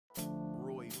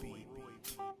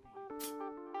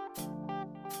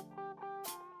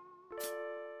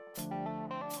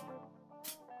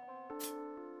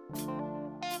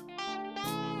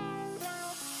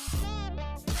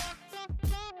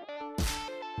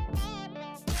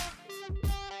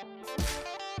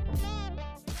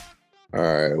All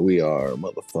right, we are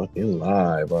motherfucking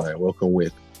live. All right,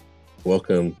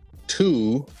 welcome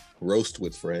to Roast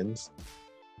with Friends.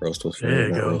 Roast with There Friends,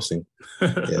 you not go. roasting. Yeah,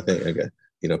 I think I got,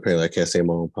 apparently I can't say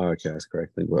my own podcast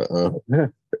correctly, but all right,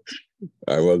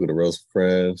 welcome to Roast with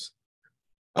Friends.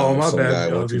 Oh, my Some bad.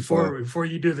 guy went too far. Before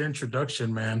you do the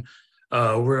introduction, man,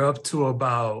 we're up to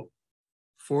about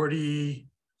 40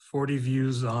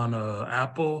 views on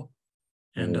Apple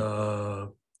and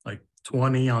like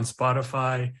 20 on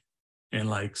Spotify and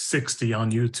like 60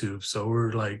 on YouTube. So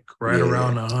we're like right Yeah,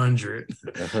 around 100.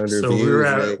 100 So views,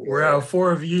 man. we're at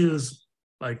 4 views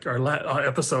like our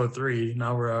episode 3.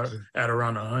 Now we're at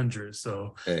around 100.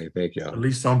 So Hey, thank at y'all.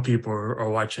 least some people are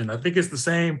watching. I think it's the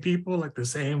same people, like the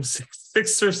same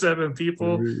six or seven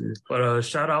people. But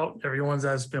shout out everyone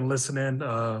that's been listening.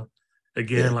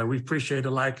 Again, Yeah. like we appreciate a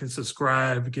like and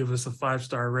subscribe. Give us a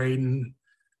 5-star rating.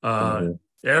 Mhm.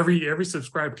 Every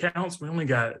subscribe counts. We only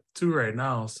got 2 right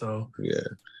now, so Yeah.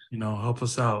 help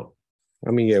us out.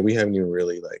 I mean, yeah, we haven't even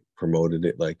really like promoted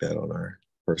it like that on our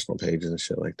personal pages and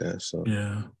shit like that. So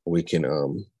Yeah. we can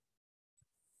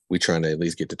we trying to at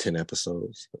least get to 10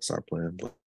 episodes. That's our plan.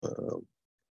 But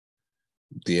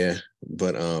yeah,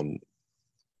 but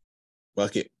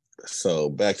bucket.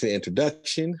 So back to the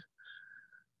introduction.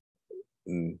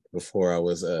 Before I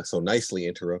was so nicely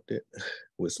interrupted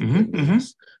with some good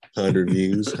news. 100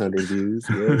 views, 100 views.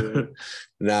 Yeah.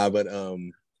 Nah, but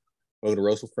welcome to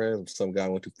Roast with Friends. Some guy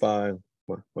went to 5.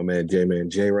 My man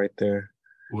JayMan C right there.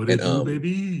 What it do,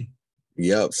 baby?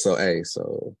 Yep.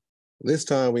 So this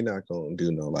time we're not gonna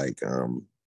do no like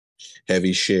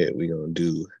heavy shit. We're gonna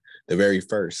do the very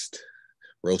first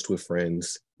Roast with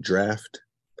Friends draft.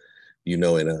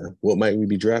 And what might we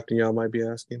be drafting, y'all might be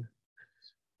asking.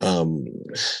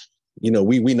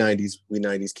 We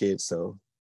 90s kids, so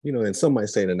and some might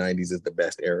say the 90s is the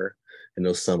best era in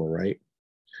those summer, right?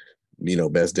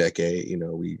 Best decade.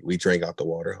 We drank out the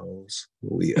water hose.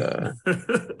 We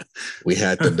we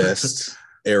had the best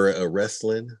era of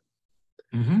wrestling.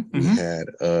 We had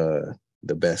the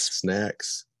best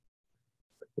snacks.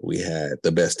 We had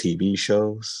the best TV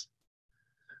shows.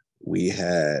 We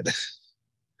had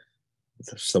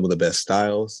some of the best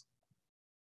styles.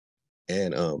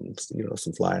 And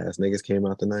some fly ass niggas came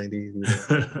out the 90s,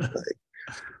 like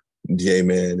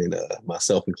J-Man and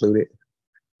myself included.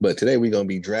 But today we're gonna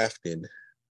be drafting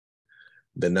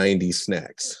the 90s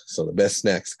snacks. So the best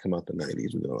snacks come out the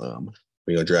 90s.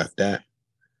 We're gonna draft that.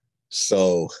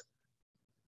 So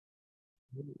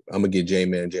I'm gonna give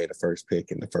J-Man J the first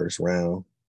pick in the first round.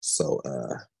 So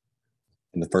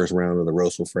in the first round of the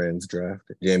Roast with Friends draft,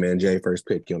 J-Man J first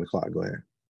pick, you on the clock. Go ahead.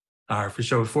 All right, for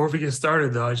sure. Before we get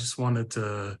started, though, I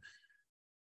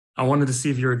wanted to see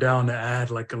if you were down to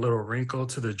add like a little wrinkle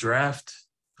to the draft.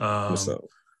 What's up?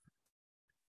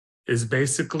 It's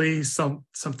basically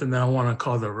something that I want to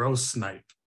call the roast snipe.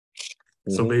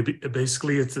 So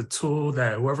basically, it's a tool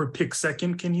that whoever picks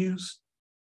second can use.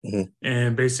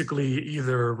 And basically,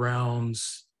 either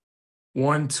rounds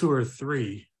 1, 2, or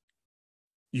 3,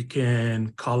 you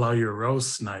can call out your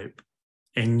roast snipe,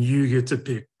 and you get to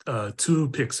pick 2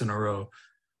 picks in a row.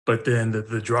 But then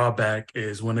the drawback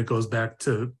is when it goes back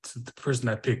to the person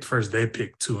that picked first, they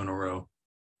pick 2 in a row.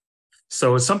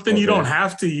 So it's something you don't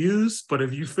have to use, but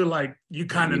if you feel like you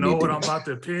kind of know what I'm about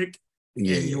to pick and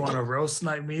you want to roast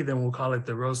snipe me, then we'll call it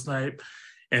the roast snipe.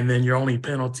 And then your only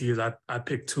penalty is I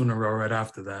pick 2 in a row right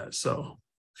after that. So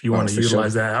if you want to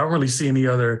utilize that, I don't really see any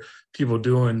other people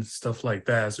doing stuff like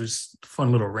that. So it's a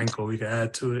fun little wrinkle we can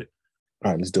add to it.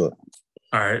 All right, let's do it.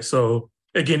 All right. So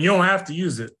again, you don't have to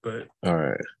use it, but all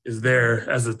right, it's there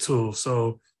as a tool.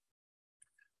 So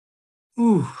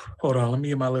hold on, let me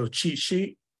get my little cheat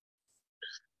sheet.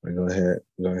 Go ahead.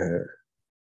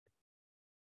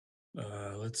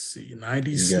 Let's see,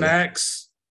 90s snacks.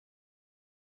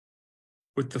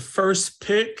 With the first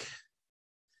pick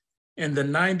in the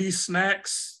 90s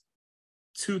snacks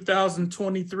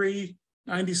 2023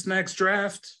 90 snacks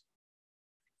draft,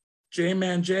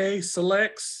 JayMan C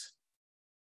selects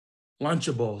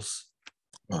Lunchables.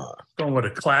 Going with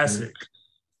a classic.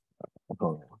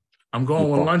 I'm going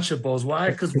with Lunchables.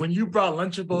 Why? Because when you brought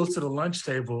Lunchables to the lunch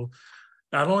table,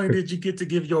 not only did you get to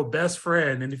give your best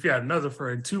friend, and if you had another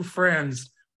friend, 2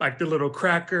 friends, like the little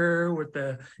cracker with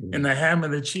the ham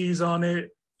and the cheese on it,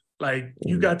 like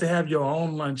you got to have your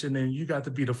own lunch, and then you got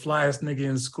to be the flyest nigga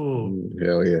in school.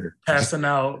 Hell yeah. Passing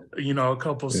out, a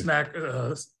couple snack,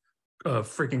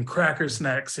 freaking cracker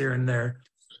snacks here and there.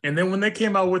 And then when they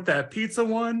came out with that pizza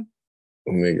one,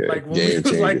 like when we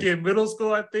was like in middle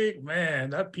school, I think, man,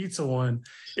 that pizza one,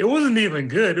 it wasn't even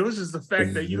good. It was just the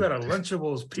fact that you had a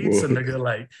Lunchables pizza, nigga.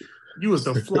 Like, You was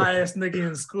the flyest nigga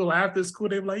in school. After school,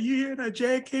 they were like, "You hear that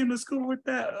Jay came to school with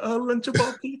that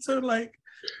Lunchable pizza?" Like,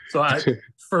 so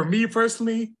for me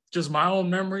personally, just my own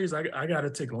memories, I got to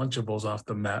take Lunchables off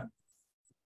the map.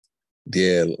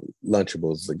 Yeah,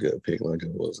 Lunchables is a good pick.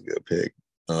 Lunchables is a good pick.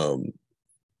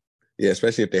 Yeah,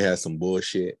 especially if they had some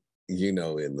bullshit, in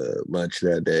the lunch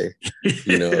that day.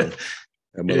 That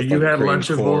Yeah, you had cream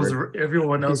Lunchables. corn.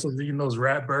 Everyone else was eating those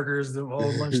rat burgers the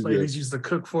old lunch ladies used to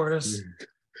cook for us.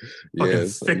 Fucking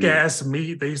Yes, thick ass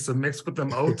meat they used to mix with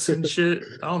them oats and shit.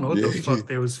 I don't know what the fuck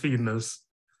they was feeding us.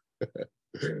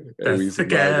 That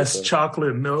thick ass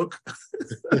chocolate milk.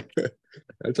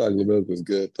 That chocolate milk was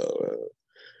good though.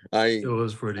 It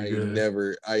was pretty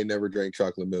good. I never drank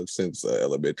chocolate milk since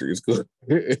elementary school.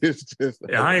 It's just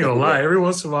I ain't gonna lie. Every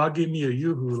once in a while, I'll give me a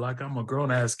yoo-hoo like I'm a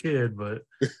grown ass kid, but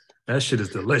that shit is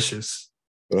delicious.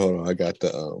 But hold on, I got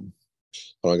the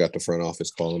front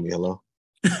office calling me. Hello.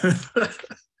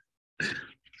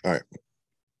 All right.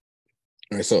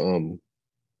 So all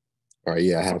right.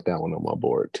 Yeah, I have that one on my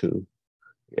board too.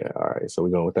 Yeah. All right. So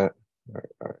we going with that.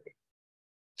 All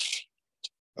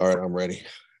right. I'm ready.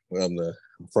 The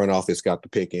front office got the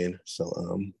pick in,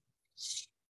 so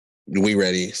we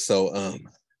ready. So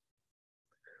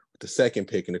the second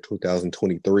pick in the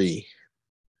 2023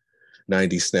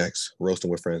 90s snacks roasting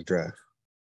with friends draft.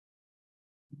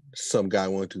 Some guy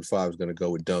 125 is gonna go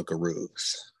with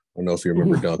Dunkaroos. I don't know if you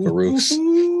remember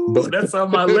Dunkaroos, but that's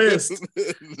on my list.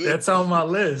 That's on my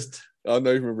list. I don't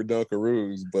know if you remember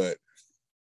Dunkaroos, but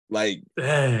like,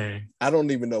 dang, I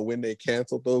don't even know when they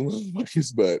canceled those,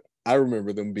 but I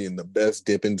remember them being the best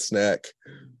dipping snack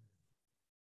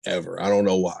ever. I don't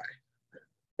know why.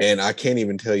 And I can't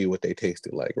even tell you what they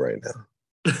tasted like right now.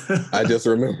 I just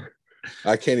remember.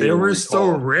 I can't even They were recall. so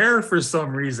rare for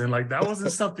some reason. Like, that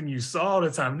wasn't something you saw all the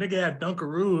time. Nigga had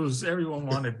Dunkaroos. Everyone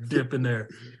wanted dip in there.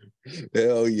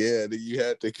 Hell yeah. You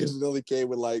had to, because it only came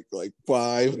with like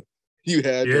 5. You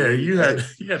had you had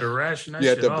to ration that. You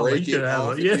had shit to break it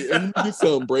off. You get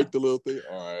something, break the little thing.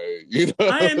 All right,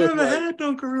 I ain't never had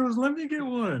Dunkaroos. Let me get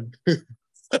one.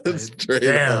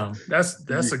 Damn,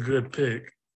 that's a good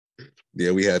pick. Yeah,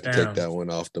 we had to take that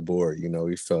one off the board.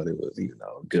 We felt it was a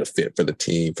good fit for the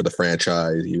team, for the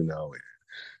franchise. He gonna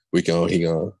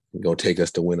take us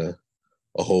to win a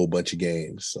whole bunch of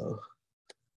games. So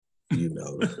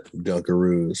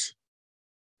Dunkaroos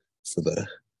for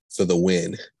the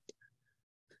win.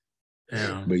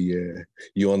 Yeah. But yeah,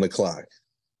 you on the clock.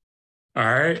 All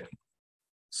right.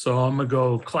 So I'm gonna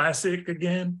go classic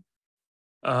again.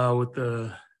 With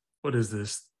what is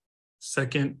this?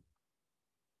 Third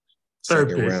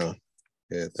pick. Round.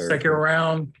 Yeah, second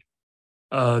round.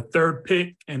 Third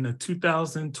pick in the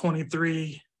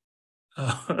 2023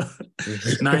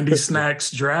 90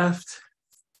 snacks draft.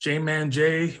 JayMan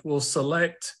J will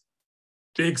select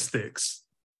Big Sticks.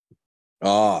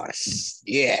 Oh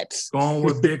shit! Going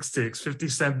with Big Sticks,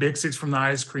 50-cent Big Sticks from the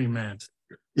ice cream man.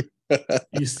 You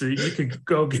could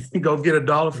go get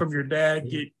 $1 from your dad,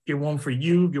 get one for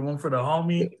you, get one for the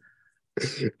homie.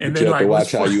 And then you have to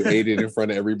watch how you ate it in front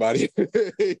of everybody.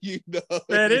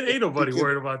 Man, ain't nobody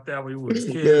worried about that when we was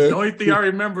kids. The only thing I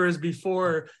remember is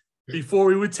before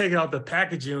we would take out the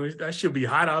packaging, that should be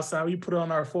hot outside. We put it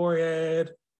on our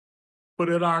forehead, put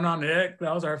it on the neck.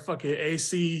 That was our fucking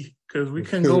AC, because we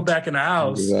couldn't go back in the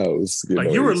house.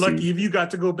 You were lucky if you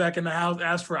got to go back in the house,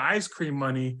 ask for ice cream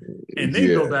money, and then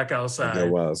go back outside.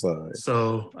 Go outside.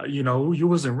 So, you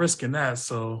wasn't risking that.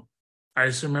 So I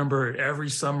just remember every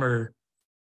summer,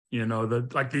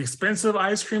 the expensive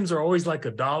ice creams are always like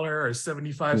 $1 or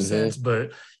 75 cents,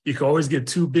 but you can always get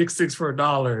 2 Big Sticks for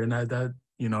 $1. And that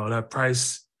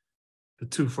price, the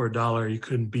 2 for $1, you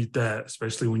couldn't beat that,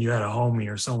 especially when you had a homie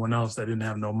or someone else that didn't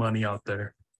have no money out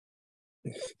there.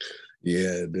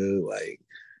 Yeah, dude. Like,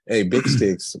 hey, Big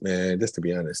Sticks, man, just to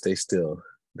be honest, they still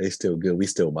good. We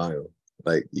still buy them.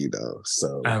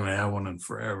 So I mean, I want them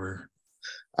forever.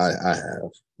 I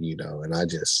have, and I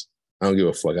don't give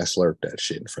a fuck. I slurp that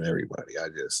shit in front of everybody.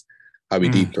 I'll be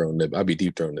deep throwing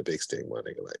the Big Stick, my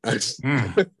nigga.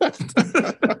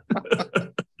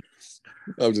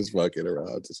 I'm just fucking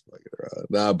around.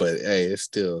 Nah, but hey, it's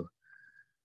still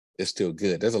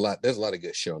good. There's a lot of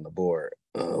good shit on the board.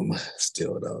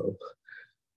 Still though.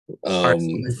 I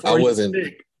wasn't.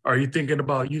 Are you thinking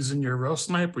about using your roast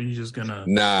snipe, or are you just gonna?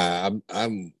 Nah,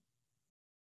 I'm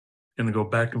gonna go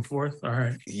back and forth. All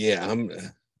right. Yeah, I'm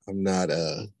not.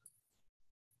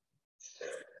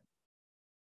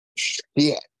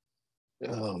 Yeah.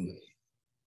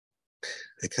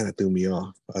 It kind of threw me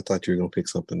off. I thought you were gonna pick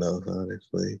something else.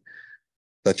 Honestly,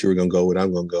 thought you were gonna go with.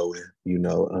 I'm gonna go with.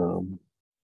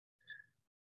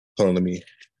 Hold on. Let me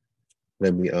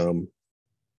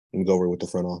Let me go over with the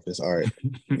front office. All right.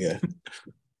 Yeah.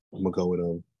 I'm gonna go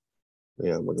with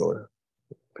Yeah, I'm gonna go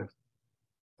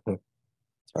with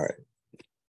All right.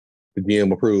 The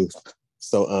GM approved.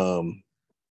 So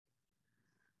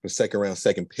the second round,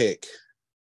 second pick,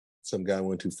 some guy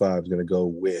 125 is gonna go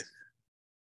with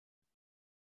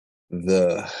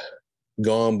the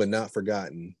gone but not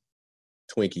forgotten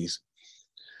Twinkies.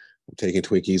 I'm taking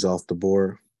Twinkies off the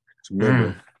board.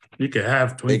 Remember, you could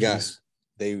have Twinkies.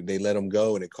 They let them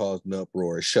go and it caused an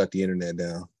uproar. It shut the internet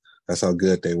down. That's how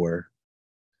good they were.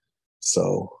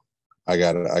 So I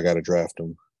gotta draft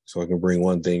them so I can bring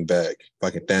one thing back. If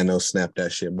I can Thanos snap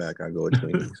that shit back, I go with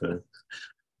Twinkies. So.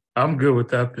 I'm good with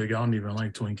that pick. I don't even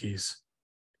like Twinkies.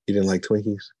 You didn't like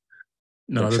Twinkies?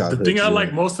 No, the thing I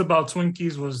like most about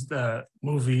Twinkies was that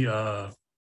movie.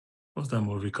 What's that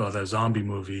movie called? That zombie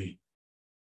movie.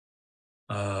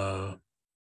 Zombieland.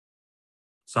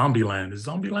 Is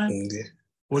Zombieland? Yeah.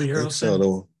 Woody Harrelson.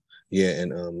 So, yeah,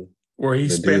 and where he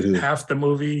spent half the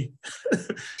movie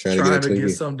trying to get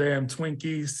some damn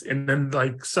Twinkies, and then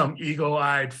like some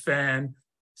eagle-eyed fan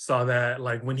saw that,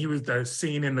 like when he was the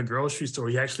scene in the grocery store,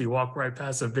 he actually walked right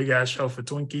past a big ass shelf of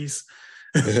Twinkies.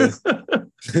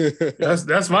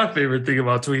 That's my favorite thing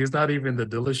about Twinkies. It's not even the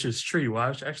delicious treat. Well,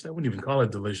 actually, I wouldn't even call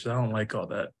it delicious. I don't like all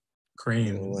that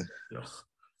cream.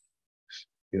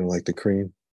 You don't like the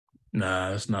cream?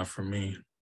 Nah, that's not for me.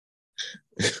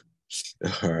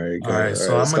 All right. All right.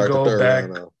 So I'm gonna go back.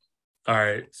 All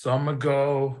right. So I'm gonna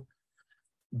go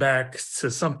back to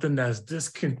something that's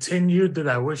discontinued that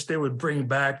I wish they would bring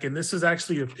back. And this is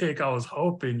actually a pick I was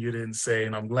hoping you didn't say,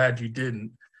 and I'm glad you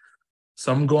didn't.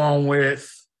 So I'm going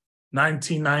with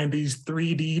 1990s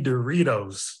 3D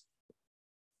Doritos.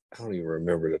 I don't even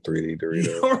remember the 3D Doritos.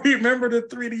 You don't remember the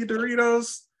 3D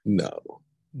Doritos? No.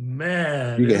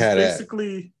 Man,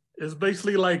 it's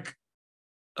basically like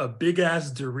a big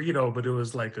ass Dorito, but it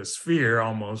was like a sphere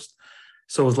almost.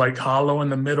 So it was like hollow in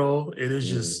the middle. It is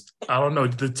just, I don't know,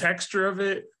 the texture of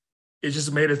it, it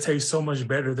just made it taste so much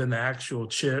better than the actual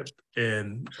chip.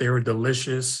 And they were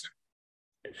delicious.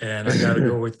 And I got to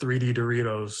go with 3D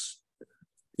Doritos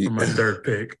for my third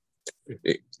pick.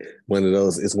 It's one of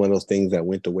those things that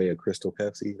went the way of Crystal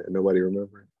Pepsi that nobody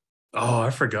remembered. Oh,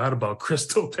 I forgot about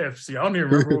Crystal Pepsi. I don't even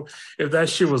remember if that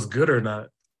shit was good or not.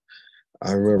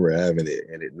 I remember having it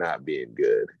and it not being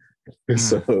good.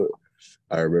 So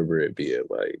I remember it being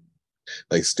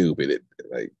like stupid. It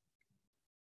like,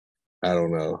 I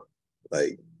don't know.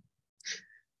 Like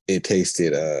it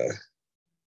tasted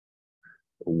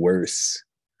worse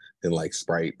than like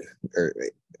Sprite, or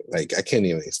like I can't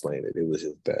even explain it. It was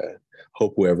just bad.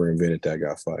 Hope whoever invented that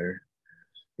got fired.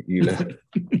 You know.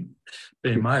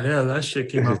 They might have. That shit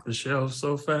came off the shelf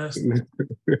so fast.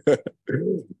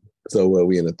 So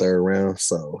we in the third round.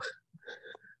 So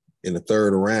in the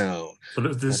third round. So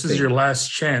this is your last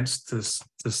chance to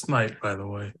snipe, by the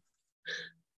way.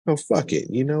 Oh, fuck it.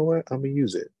 You know what? I'm gonna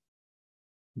use it.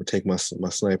 I'm gonna take my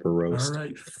sniper roast. All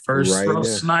right. First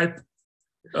roast snipe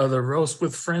of the Roast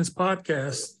with Friends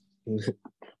podcast.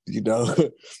 You know,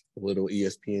 a little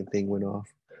ESPN thing went off.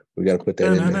 We got to put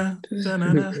that in there.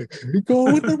 Go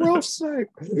with the roast snipe.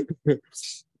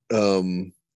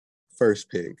 First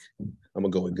pick, I'm gonna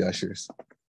go with Gushers.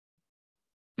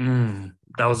 That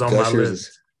was on my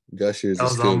list. Gushers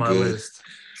is still good. List.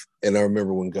 And I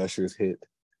remember when Gushers hit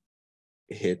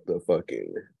the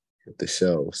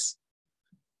shelves,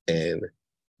 and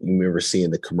you remember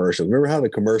seeing the commercial. Remember how the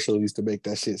commercial used to make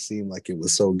that shit seem like it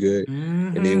was so good,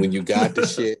 and then when you got the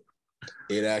shit,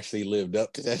 it actually lived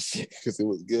up to that shit because it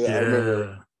was good. Yeah. I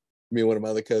remember me and one of my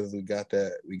other cousins, we got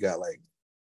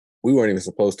we weren't even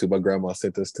supposed to. My grandma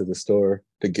sent us to the store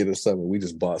to get us something. We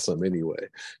just bought some anyway.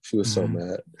 She was so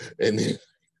mad. And then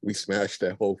we smashed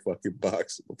that whole fucking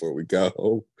box before we got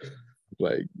home.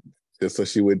 Like, just so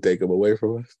she wouldn't take them away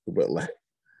from us. But like,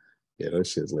 yeah,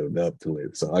 those shits lived up to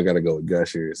it. So I got to go with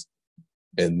Gushers.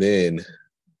 And then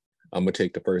I'm going to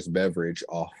take the first beverage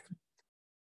off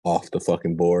the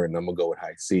fucking board, and I'm going to go with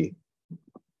High C.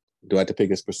 Do I have to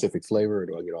pick a specific flavor, or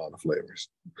do I get all the flavors?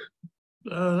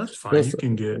 That's fine. You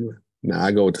can get. Nah,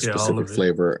 I go with the specific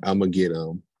flavor. I'm gonna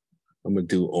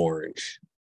do orange.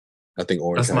 I think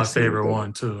orange. That's my favorite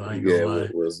one too. I ain't gonna lie.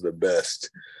 It was the best.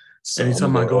 So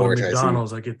anytime I go to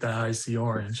McDonald's, I get the High C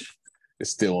orange. It's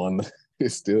still to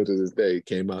this day. It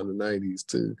came out in the 90s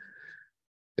too.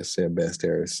 It's their best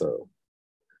era. So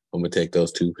I'm gonna take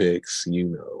those two picks. You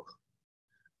know.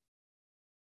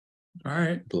 All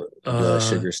right. Blood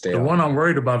sugar stay. The one I'm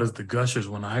worried about is the Gushers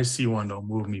one. The High C one don't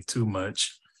move me too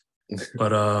much.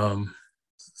 But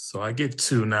so I get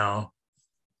two now.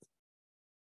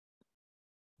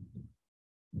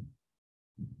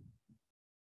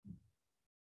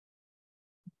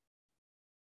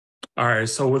 All right,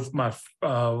 so with my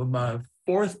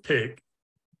fourth pick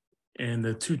in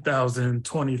the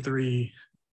 2023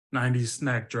 90s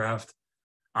snack draft,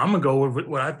 I'm gonna go with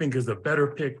what I think is a better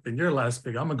pick than your last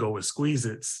pick. I'm gonna go with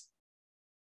Squeeze-Its.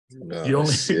 You Oh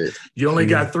only shit. you only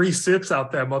got 3 sips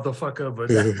out that motherfucker, but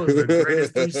that was the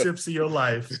greatest 3 sips of your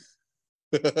life.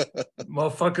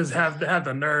 Motherfuckers have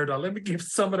the nerve. Let me give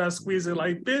some of that Squeeze-It.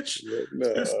 Like, bitch,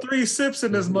 there's 3 sips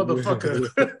in this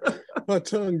motherfucker. My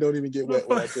tongue don't even get wet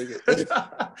when I drink it.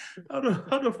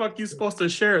 How the fuck you supposed to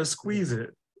share a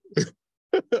Squeeze-It?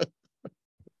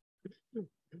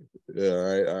 Yeah,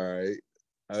 all right.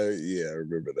 I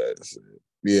remember that shit.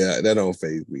 Yeah, that don't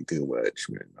faze me too much,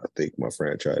 man. I think my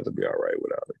franchise will be all right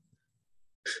without it.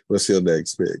 What's your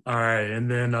next pick? All right, and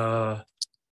then I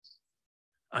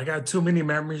got too many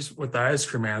memories with the Ice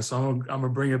Cream Man, so I'm gonna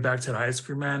bring it back to the Ice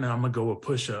Cream Man, and I'm gonna go with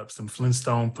push-ups, some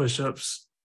Flintstone push-ups.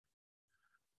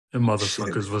 The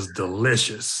motherfuckers was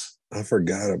delicious. I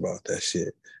forgot about that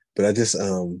shit, but I just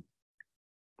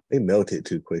they melted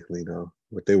too quickly though.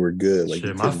 But they were good. Like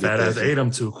shit, my fat ass ate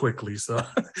them too quickly, so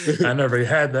I never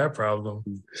had that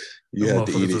problem. You had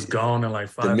to eat it. Was gone in like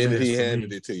 5 minutes. The minute he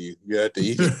handed it to you, you had to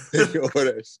eat it.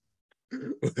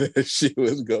 Or that shit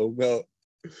was gonna melt.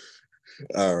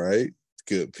 All right,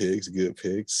 good picks.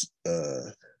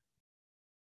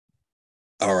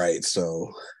 All right,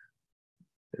 so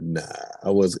nah, I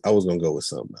was gonna go with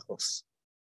something else,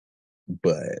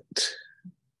 but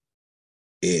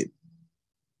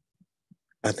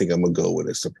I think I'm gonna go with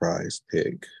a surprise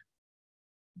pick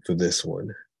for this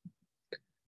one.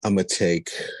 I'm gonna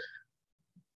take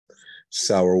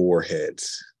Sour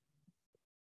Warheads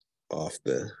off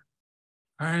the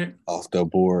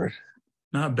board.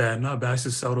 Not bad. I used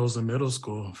to sell those in middle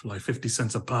school for like 50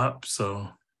 cents a pop. So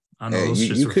I know those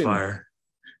shits were fire.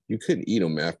 You couldn't eat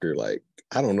them after, like,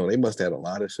 I don't know. They must have had a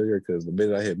lot of sugar because the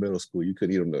minute I hit middle school, you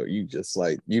couldn't eat them. Though. You just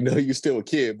like, you still a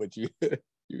kid, but you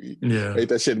ate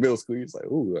that shit in middle school. You're just like,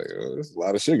 ooh, like, there's a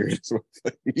lot of sugar in this one.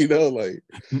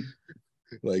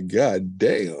 Like, god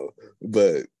damn.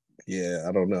 But yeah,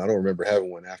 I don't know. I don't remember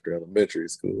having one after elementary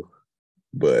school,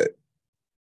 but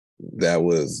that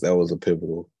was a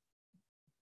pivotal,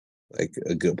 like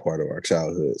a good part of our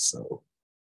childhood. So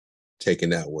taking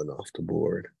that one off the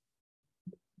board.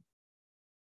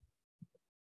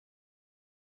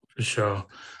 For sure.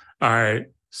 All right.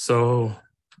 So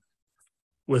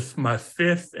with my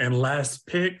fifth and last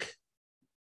pick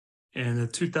in the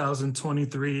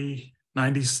 2023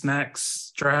 90s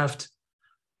snacks draft,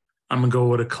 I'm going to go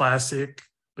with a classic.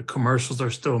 The commercials are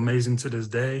still amazing to this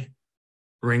day.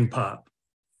 Ring Pop.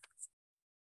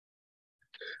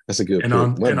 That's a good pick.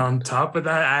 And on top of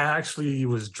that, I actually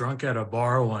was drunk at a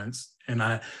bar once.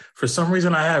 And for some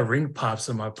reason, I had Ring Pops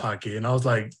in my pocket. And I was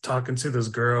like talking to this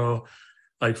girl,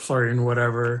 like flirting,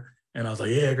 whatever. And I was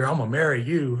like, yeah, girl, I'm going to marry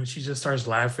you. And she just starts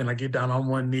laughing. I get down on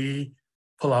one knee,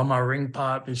 pull out my Ring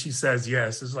Pop, and she says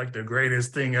yes. It's like the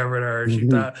greatest thing ever to her. She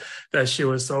thought that shit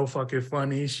was so fucking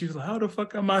funny. She was like, how the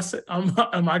fuck am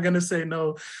I going to say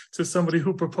no to somebody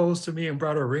who proposed to me and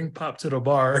brought a Ring Pop to the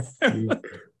bar? That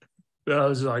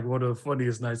was like one of the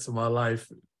funniest nights of my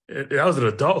life. That was in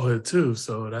adulthood too.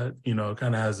 So that,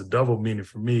 kind of has a double meaning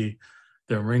for me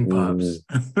than Ring Pops.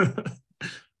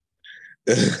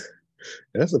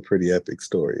 That's a pretty epic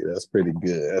story. That's pretty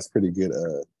good. That's pretty good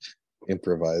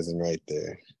improvising right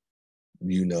there.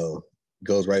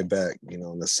 Goes right back,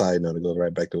 on the side note, it goes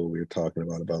right back to what we were talking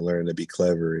about learning to be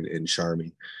clever and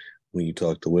charming when you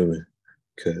talk to women.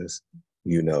 Because,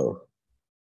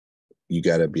 you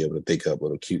got to be able to think up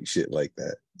little cute shit like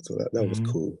that. So that was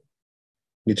cool.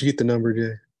 Did you get the number,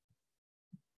 Jay?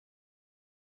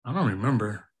 I don't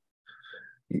remember.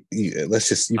 Let's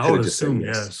just, I would assume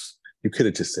yes. You could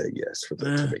have just said yes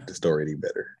to make the story any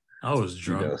better. I was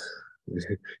drunk.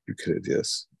 You could have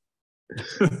just.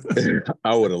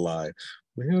 I would have lied.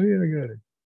 Hell yeah, I got it.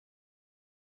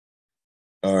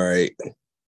 All right.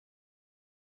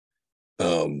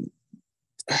 For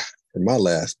my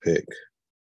last pick,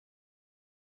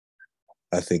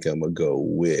 I think I'm gonna go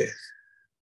with.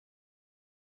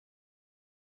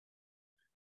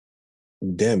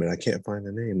 Damn it, I can't find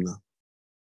the name though.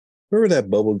 Remember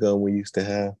that bubble gum we used to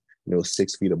have?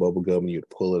 6 feet of bubble gum, and you'd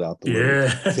pull it out the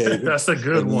way. That's a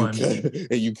good one.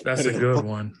 That's a good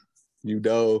one. And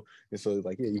so it's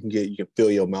like, yeah, you can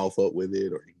fill your mouth up with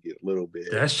it, or you can get a little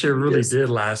bit. That shit really did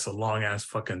last a long ass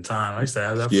fucking time. I used to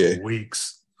have that for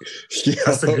weeks.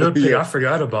 That's a good pick. I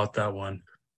forgot about that one.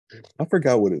 I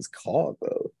forgot what it's called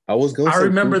though. I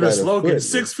remember the slogan: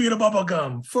 6 feet of bubble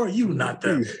gum for you, not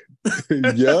them.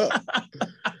 Yeah.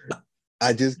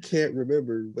 I just can't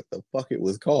remember what the fuck it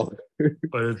was called.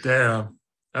 But damn,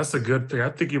 That's a good pick. I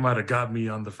think you might have got me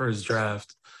on the first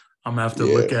draft. I'm gonna have to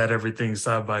Yeah, look at everything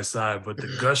side by side. But the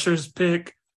Gushers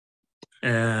pick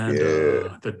and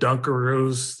yeah. the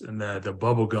Dunkaroos and the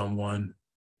bubblegum one,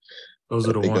 those I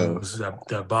are the think ones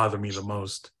that bother me the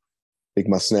most. think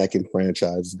my snacking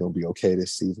franchise is gonna be okay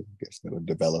this season. I guess gonna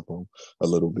develop them a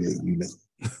little bit,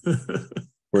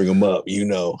 bring them up,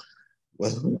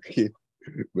 but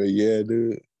yeah,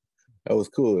 dude, that was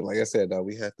cool. Like I said, dog,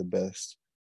 we had the best.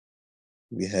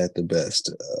 We had the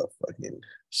best fucking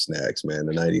snacks, man.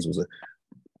 The '90s was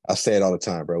I say it all the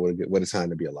time, bro. What a time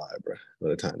to be alive, bro.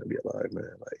 What a time to be alive,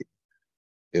 man. Like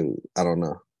I don't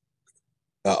know.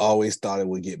 I always thought it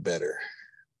would get better,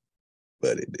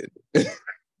 but it didn't.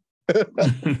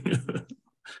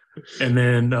 And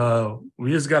then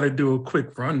we just got to do a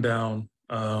quick rundown.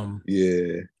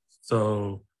 Yeah.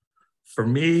 So for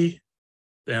me,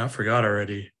 damn, I forgot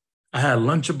already. I had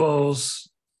Lunchables.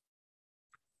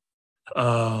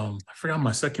 I forgot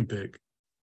my second pick.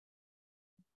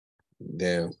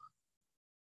 Damn.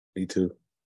 Me too.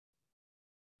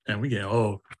 And we getting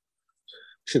old.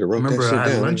 Should have I wrote that remember shit I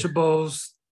had down. Lunchables,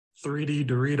 3D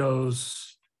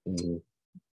Doritos. Mm-hmm.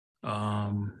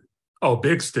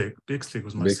 Big Stick. Big Stick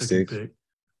was my Big second sticks. pick.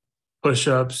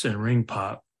 Push-ups and ring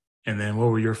pop. And then what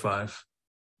were your 5?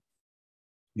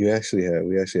 We actually had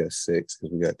 6 because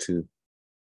we got 2.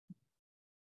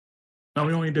 No,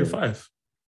 we only did 5.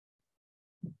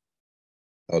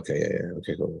 Okay, yeah.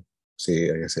 Okay, cool.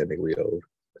 See, like I said, I think we old.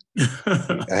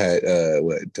 I had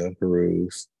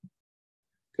Dunkaroos,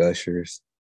 Gushers,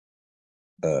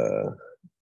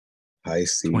 High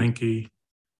C, Twinkie,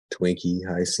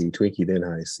 High C, Twinkie, then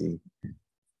High C,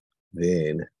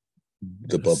 then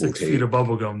the bubble 6 feet tape. of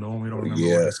bubble gum. The one we don't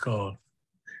remember what it's called.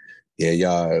 Yeah,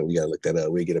 y'all, we gotta look that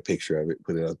up. We get a picture of it,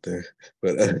 put it out there.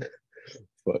 But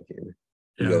fucking,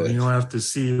 You don't have to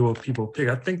see what people pick.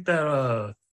 I think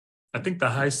the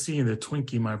High C and the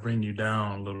Twinkie might bring you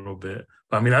down a little bit.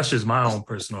 But I mean, that's just my own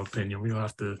personal opinion. We don't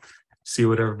have to see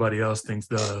what everybody else thinks.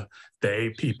 The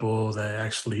 8 people that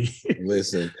actually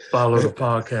listen, follow the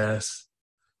podcast.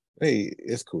 Hey,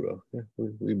 it's cool though. Yeah,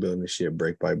 we building this shit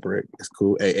brick by brick. It's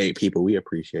cool. Hey, 8 people, we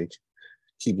appreciate you.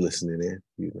 Keep listening in.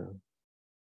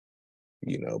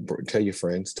 Tell your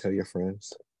friends.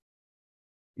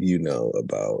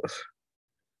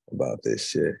 About this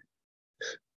shit.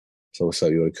 So what's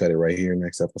up? You want to cut it right here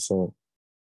next episode?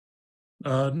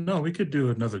 No, we could do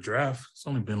another draft. It's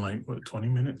only been like 20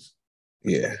 minutes?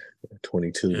 Yeah,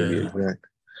 22 to be exact.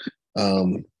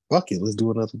 Fuck it, let's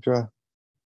do another draft.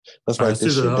 Let's write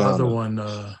this shit down. Other one.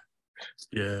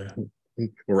 Yeah. We'll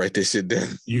write this shit down.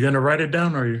 You gonna write it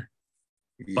down, or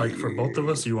like for both of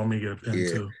us? Or you want me to get a pen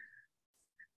too?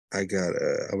 I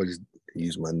would just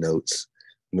use my notes.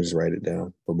 I'm gonna just write it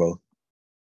down for both.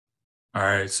 All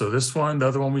right. So this one, the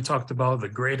other one we talked about, the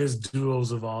greatest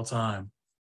duos of all time.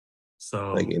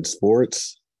 So like in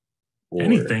sports,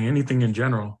 anything in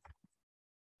general.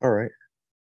 All right,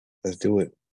 let's do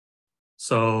it.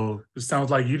 So it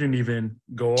sounds like you didn't even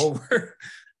go over.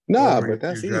 Nah, but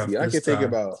that's easy. I can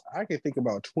think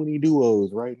about 20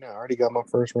 duos right now. I already got my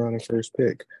first round and first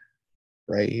pick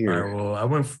right here. All right, well,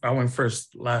 I went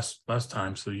first last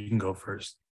time, so you can go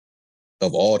first.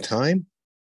 Of all time?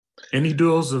 Any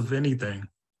duos of anything.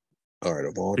 All right,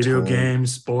 of all Video time.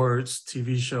 games, sports,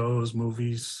 TV shows,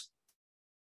 movies.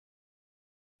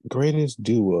 Greatest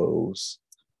duos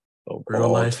of real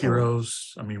all life time.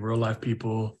 Heroes. I mean, real life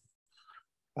people.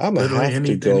 I'm gonna have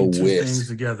to go two with things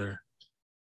together.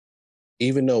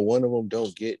 Even though one of them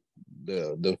don't get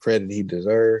the credit he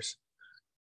deserves,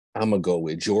 I'm gonna go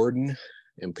with Jordan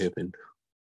and Pippen.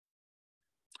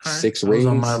 Right, 6 rings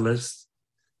on my list.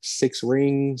 6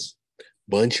 rings,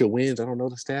 bunch of wins. I don't know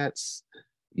the stats.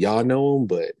 Y'all know them,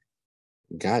 but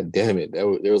god damn it,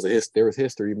 there was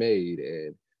history made,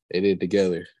 and they did it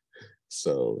together.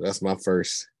 So that's my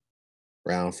first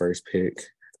round, first pick.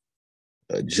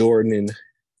 Jordan and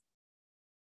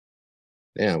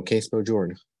damn, can't spell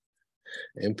Jordan.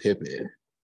 And Pippen.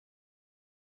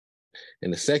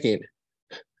 And the second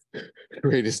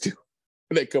greatest dude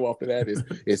that come off of that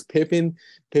is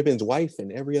Pippen's wife,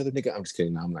 and every other nigga. I'm just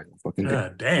kidding. No, I'm not gonna fucking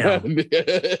God damn.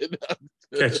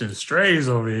 Catching strays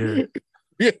over here.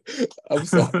 I'm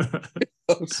sorry.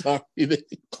 I'm sorry.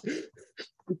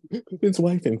 Pippen's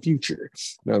wife and future.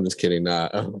 No, I'm just kidding. Nah.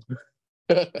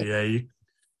 Yeah, you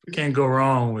can't go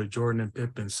wrong with Jordan and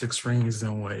Pippen. 6 rings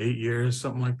in 8 years,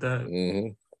 something like that. Mm-hmm.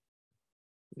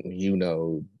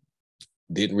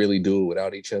 Didn't really do it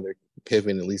without each other.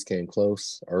 Pippen at least came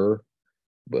close,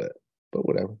 but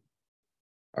whatever.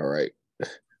 All right.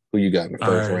 Who you got in the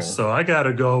first round? So I got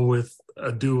to go with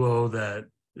a duo that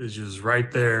is just right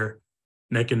there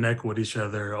neck and neck with each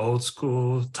other. Old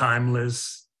school,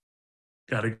 timeless.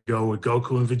 Got to go with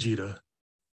Goku and Vegeta.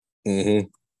 Mm-hmm.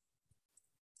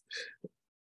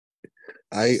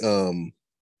 I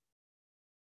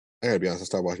gotta be honest. I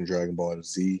started watching Dragon Ball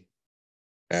Z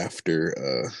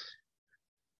after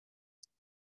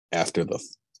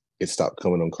it stopped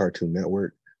coming on Cartoon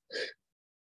Network.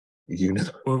 You know,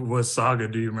 What saga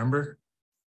do you remember?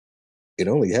 it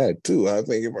only had two. I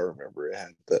think if I remember, it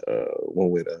had the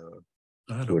one with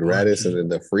Raditz and then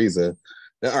the Frieza.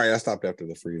 All right, I stopped after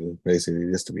the Frieza,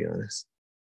 basically, just to be honest.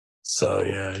 So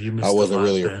yeah, you I missed a wasn't lot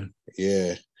really, then.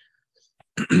 yeah,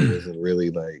 it wasn't really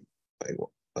like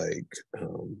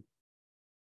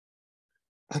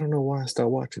I don't know why I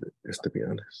stopped watching it, just to be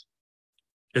honest.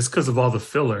 It's because of all the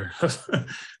filler. That's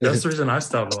the reason I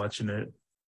stopped watching it.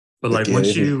 But like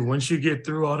Yeah, once you get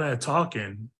through all that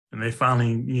talking and they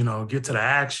finally, get to the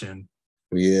action,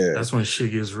 yeah, that's when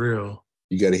shit gets real.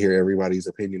 you got to hear everybody's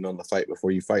opinion on the fight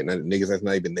before you fight. Now, niggas that's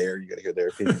not even there, you got to hear their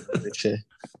opinion on it. Shit.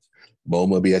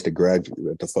 Bulma be at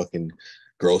the fucking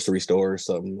grocery store or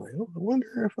something. Like, oh, I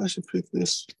wonder if I should pick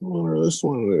this one or this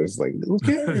one. It's like, who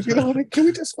cares? Can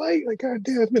we just fight? Like, god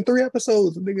damn, it's been 3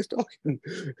 episodes of niggas talking.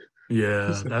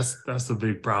 Yeah, that's the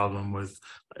big problem with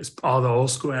all the old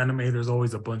school anime. There's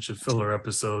always a bunch of filler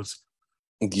episodes.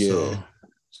 Yeah. So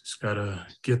just gotta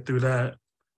get through that.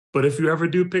 But if you ever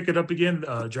do pick it up again,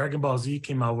 Dragon Ball Z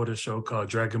came out with a show called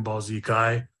Dragon Ball Z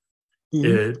Kai.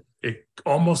 Mm-hmm. It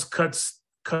almost cuts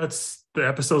the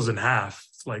episodes in half.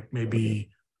 It's like maybe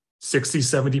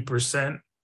 60-70%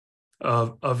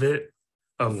 of it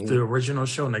of the original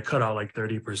show, and they cut out like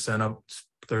 30% of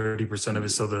it.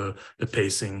 So the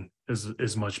pacing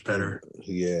is much better.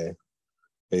 Yeah.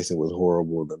 Pacing was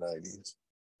horrible in the 90s.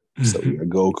 So we got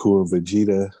Goku and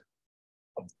Vegeta.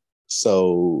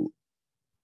 So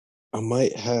I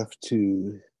might have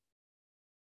to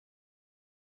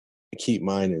keep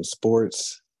mine in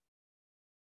sports.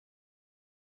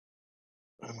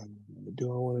 Do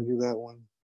I want to do that one?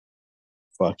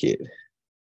 Fuck it.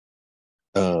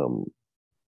 Yeah,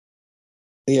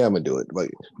 I'm gonna do it.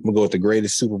 Like, I'm gonna go with the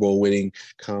greatest Super Bowl winning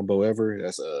combo ever.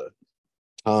 That's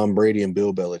Tom Brady and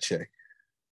Bill Belichick.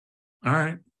 All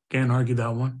right, can't argue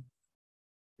that one.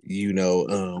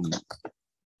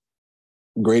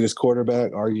 Greatest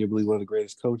quarterback, arguably one of the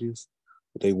greatest coaches.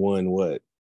 They won what,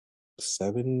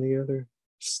 7 together?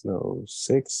 No,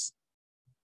 6.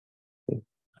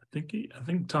 I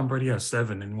think Tom Brady has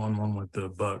 7 and won one with the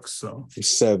Bucks. So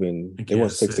 7. They won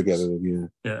 6 together.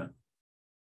 Yeah.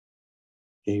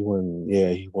 He won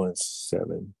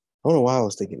 7. I don't know why I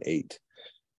was thinking 8.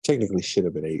 Technically should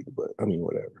have been 8, but I mean,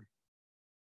 whatever.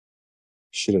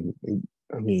 Should have.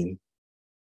 I mean,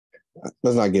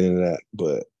 let's not get into that.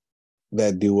 But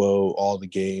that duo, all the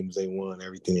games they won,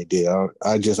 everything they did.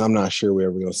 I'm not sure we're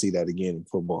ever gonna see that again in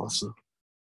football. So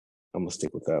I'm gonna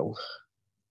stick with that one.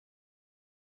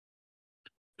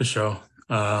 For sure.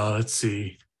 Let's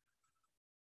see.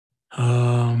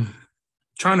 Trying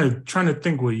to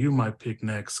think what you might pick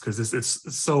next, because it's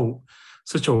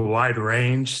such a wide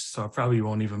range. So I probably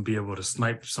won't even be able to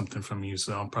snipe something from you.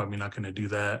 So I'm probably not going to do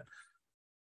that.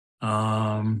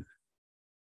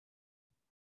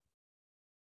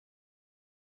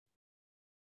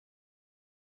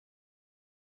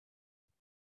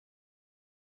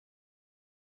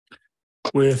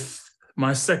 With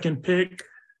my second pick,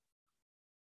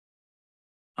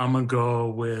 I'm going to go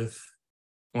with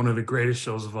one of the greatest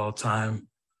shows of all time.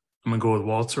 I'm going to go with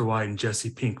Walter White and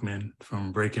Jesse Pinkman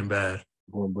from Breaking Bad.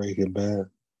 Breaking Bad.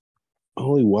 I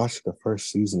only watched the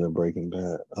first season of Breaking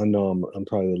Bad. I know I'm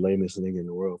probably the lamest nigga in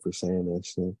the world for saying that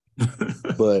shit.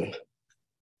 But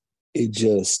it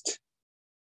just,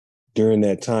 during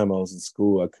that time I was in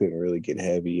school, I couldn't really get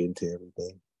heavy into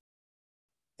everything.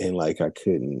 And like I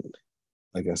couldn't,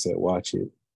 like I said, watch it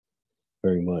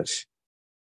very much.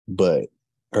 But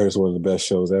I heard it's one of the best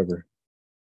shows ever.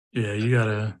 Yeah, you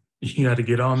gotta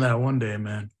get on that one day,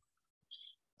 man.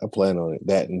 I plan on it.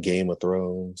 That and Game of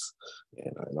Thrones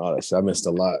and all that shit. I missed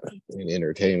a lot in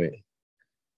entertainment.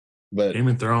 But Game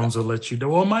of Thrones will let you down.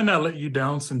 Well, it might not let you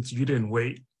down since you didn't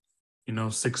wait,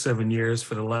 6-7 years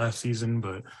for the last season,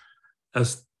 but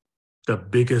that's the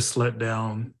biggest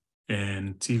letdown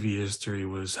in TV history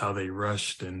was how they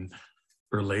rushed and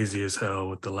were lazy as hell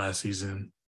with the last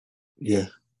season. Yeah.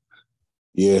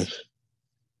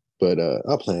 But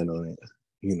I plan on it.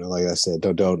 Like I said,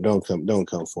 don't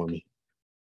come for me.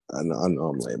 I know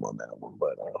I'm lame on that one,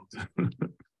 but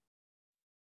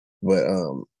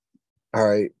all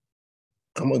right.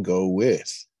 I'm gonna go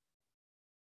with.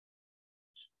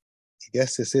 I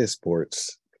guess this is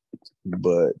sports,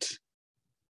 but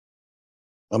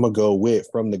I'm gonna go with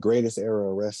from the greatest era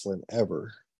of wrestling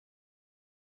ever,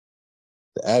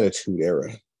 the Attitude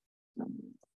Era.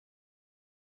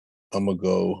 I'm gonna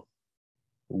go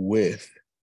with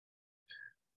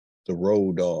the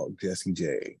Road Dogg Jesse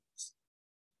James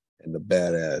and the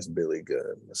badass Billy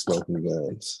Gunn, the Smoking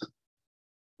Guns.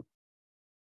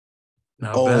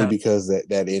 Not Only bad. because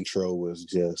that intro was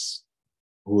just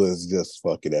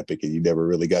fucking epic, and you never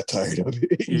really got tired of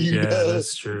it. Yeah,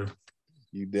 that's true.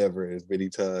 You never, as many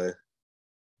times.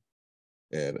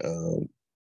 And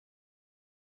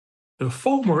the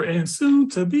former and soon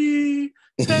to be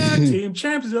tag team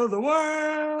champions of the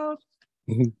world,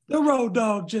 the Road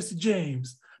Dogg Jesse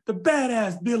James, the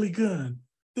badass Billy Gunn,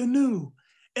 the New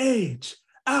Age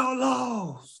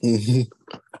Outlaws.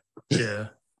 Yeah.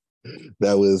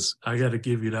 That was. I got to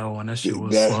give you that one. That shit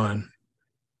was fun.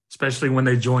 Especially when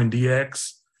they joined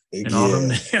DX and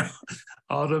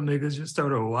all them niggas just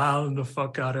started wilding the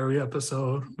fuck out every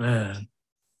episode. Man.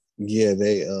 Yeah,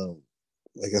 they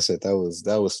like I said, that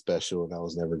was special, and I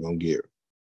was never gonna get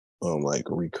like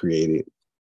recreated.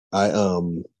 I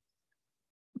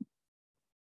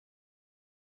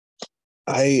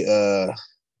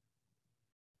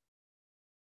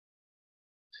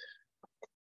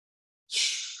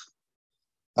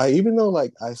even though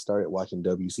like I started watching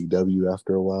WCW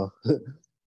after a while,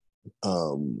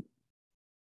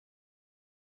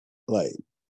 like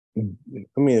I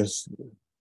mean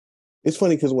it's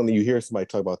funny because when you hear somebody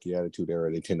talk about the Attitude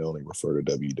Era, they tend to only refer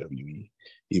to WWE,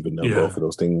 even though both of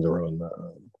those things are on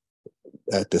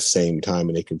at the same time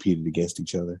and they competed against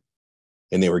each other,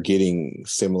 and they were getting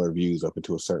similar views up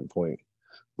until a certain point,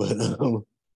 but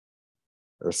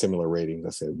or similar ratings. I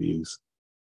said views.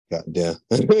 God damn,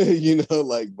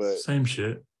 but same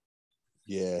shit.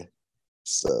 Yeah.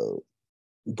 So,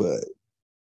 but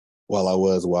while I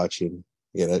was watching,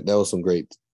 that was some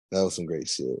great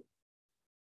shit.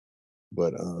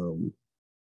 But all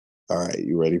right,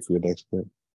 you ready for your next pick?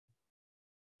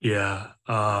 Yeah.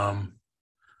 I'm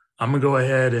gonna go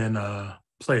ahead and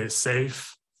play it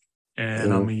safe,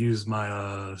 and I'm gonna use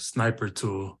my sniper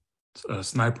tool,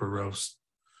 sniper roast.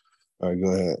 All right,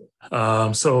 go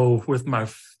ahead. So with my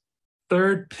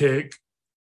third pick,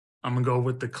 I'm gonna go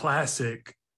with the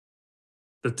classic,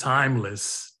 the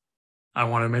timeless. I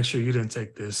want to make sure you didn't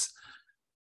take this.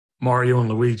 Mario and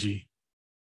Luigi.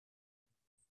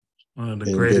 One of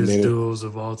the greatest duos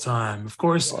of all time. Of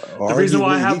course, the reason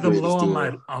why I have them low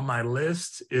on my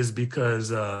list is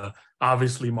because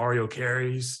obviously Mario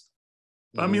carries.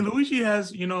 I mean, Luigi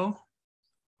has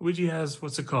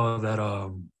what's it called?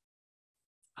 The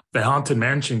Haunted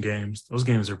Mansion games. Those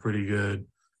games are pretty good.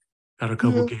 Had a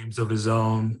couple games of his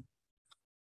own.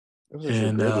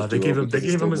 And they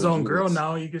gave him his own girl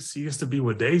now. He gets to be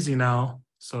with Daisy now.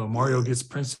 So Mario gets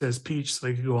Princess Peach, so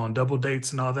they can go on double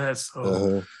dates and all that.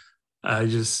 So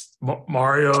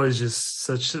Mario is just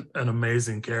such an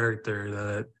amazing character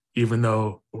that even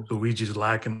though Luigi's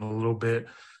lacking a little bit,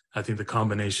 I think the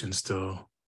combination still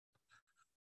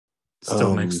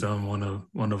makes them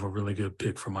one of a really good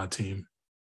pick for my team.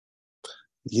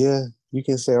 Yeah, you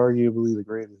can say arguably the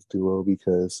greatest duo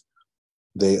because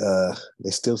they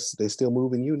still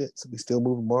moving units. They still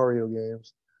moving Mario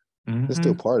games. They're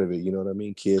still part of it. You know what I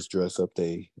mean? People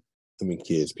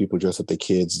dress up their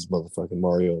kids as motherfucking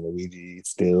Mario and Luigi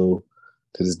still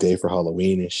to this day for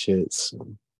Halloween and shit.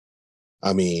 So,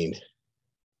 I mean,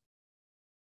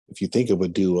 if you think of a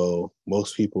duo,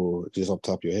 most people just off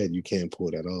the top of your head, you can't pull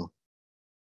that off.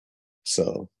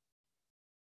 So,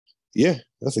 yeah,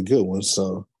 that's a good one.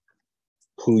 So,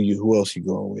 who else you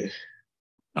going with?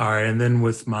 All right, and then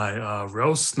with my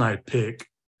roast night pick,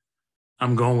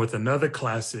 I'm going with another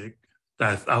classic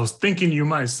that I was thinking you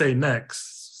might say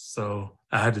next, so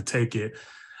I had to take it.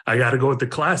 I got to go with the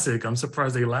classic. I'm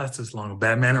surprised they last this long.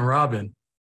 Batman and Robin.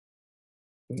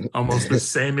 Almost the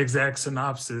same exact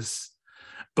synopsis.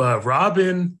 But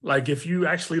Robin, like if you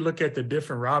actually look at the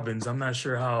different Robins, I'm not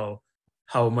sure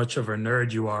how much of a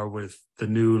nerd you are with the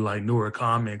newer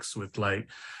comics with like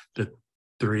the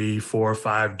 3, 4,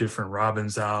 5 different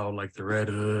Robins out, like the Red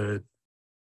Hood.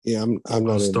 Yeah, I'm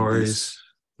not in stories.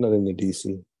 Not in the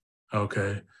DC.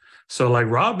 Okay. So like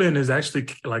Robin is actually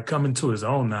like coming to his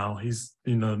own now. He's,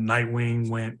 Nightwing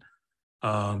went,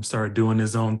 started doing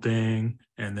his own thing.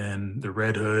 And then the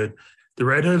Red Hood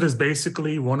is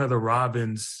basically one of the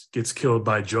Robins gets killed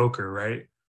by Joker, right?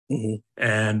 Mm-hmm.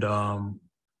 And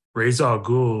Ra's al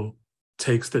Ghul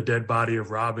takes the dead body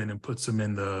of Robin and puts him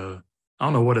in I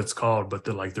don't know what it's called, but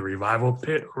the revival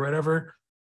pit or whatever.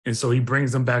 And so he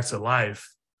brings them back to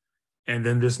life. And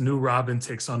then this new Robin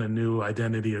takes on a new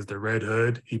identity as the Red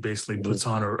Hood. He basically puts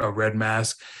on a red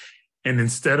mask. And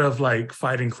instead of like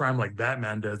fighting crime like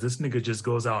Batman does, this nigga just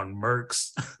goes out and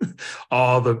murks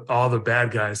all the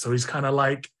bad guys. So he's kind of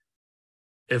like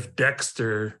if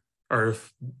Dexter or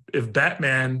if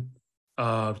Batman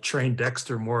trained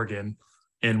Dexter Morgan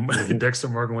and Dexter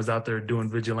Morgan was out there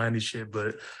doing vigilante shit,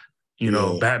 but you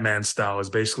know, Batman style is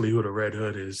basically who the Red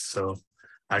Hood is. So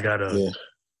I gotta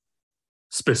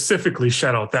specifically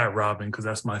shout out that Robin because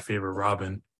that's my favorite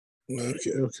Robin.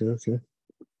 Okay.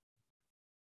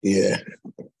 Yeah.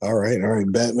 All right.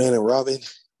 Batman and Robin.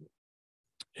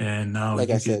 And now like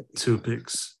you I get said, 2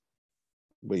 picks.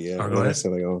 But yeah, Oh, like I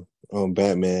said, like on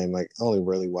Batman, like I only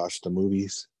really watched the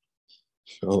movies,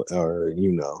 or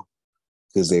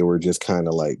because they were just kind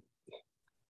of like,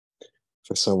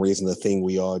 for some reason, the thing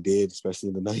we all did, especially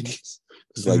in the 90s.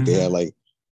 It's like they had like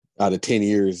out of 10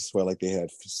 years, it's like they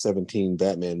had 17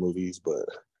 Batman movies, but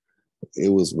it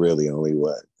was really only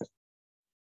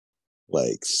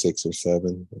like 6 or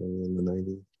 7 in the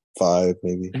 90s, 5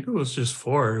 maybe. I think it was just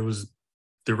 4. It was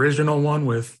the original one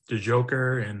with the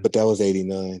Joker, and but that was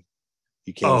 89.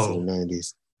 You can't say the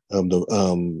 90s.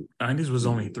 The 90s was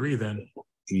only 3 then.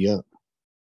 Yeah.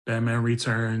 Batman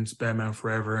Returns, Batman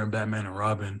Forever, and Batman and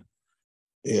Robin.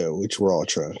 Yeah, which were all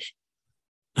trash.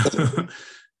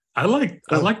 I like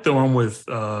the one with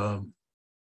I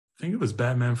think it was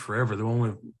Batman Forever, the one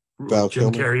with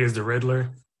Jim Carrey as the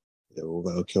Riddler. Yeah,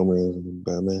 Val Kilmer as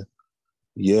Batman.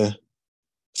 Yeah.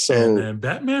 So and then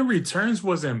Batman Returns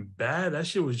wasn't bad. That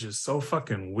shit was just so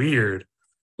fucking weird.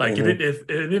 Like it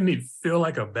didn't even feel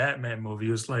like a Batman movie.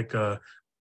 It was like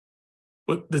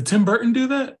what did Tim Burton do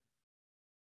that?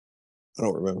 I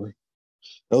don't remember.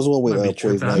 That was one with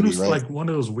Poison Ivy, right? Like one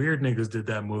of those weird niggas did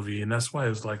that movie, and that's why it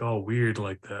was like all weird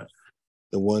like that.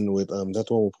 The one with that's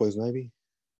the one with Poison Ivy?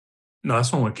 No,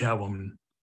 that's the one with Catwoman.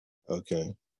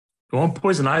 Okay. The one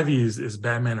Poison Ivy is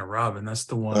Batman and Robin. That's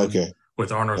the one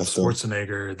with Arnold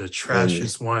Schwarzenegger, the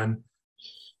trashiest one.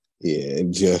 Yeah,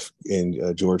 and Jeff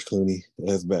and George Clooney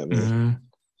as Batman.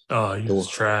 Oh, he was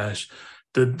trash.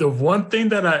 The one thing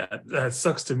that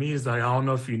sucks to me is like, I don't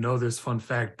know if you know this fun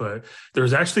fact, but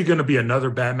there's actually going to be another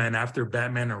Batman after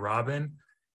Batman and Robin.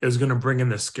 Is going to bring in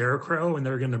the Scarecrow, and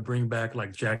they're going to bring back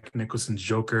like Jack Nicholson's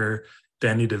Joker,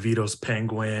 Danny DeVito's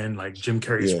Penguin, like Jim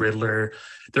Carrey's Riddler.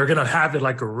 They're going to have it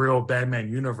like a real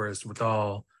Batman universe with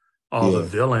all the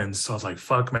villains. So I was like,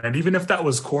 fuck, man. Even if that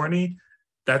was corny,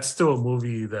 that's still a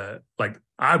movie that like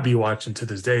I'd be watching to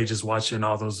this day, just watching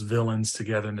all those villains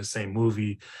together in the same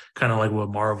movie, kind of like what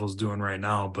Marvel's doing right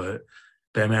now. But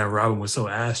Batman and Robin was so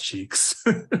ass cheeks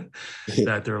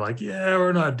that they're like, yeah,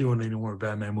 we're not doing any more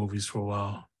Batman movies for a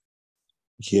while.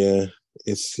 Yeah,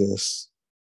 it's just,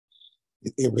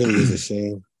 it really is a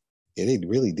shame. Yeah, they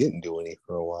really didn't do any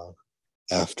for a while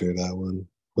after that one.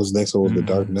 Was next one was The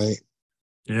Dark Knight.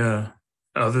 Yeah.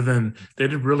 Other than they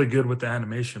did really good with the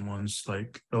animation ones.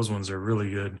 Like those ones are really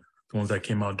good. The ones that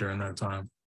came out during that time.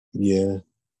 Yeah.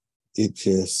 It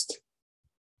just,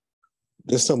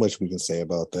 there's so much we can say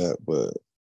about that, but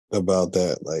about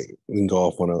that, like we can go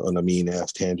off on a mean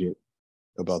ass tangent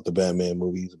about the Batman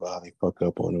movies, about how they fucked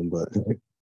up on them, but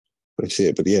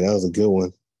shit. But yeah, that was a good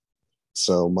one.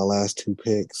 So my last 2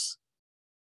 picks.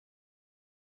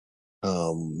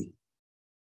 I'm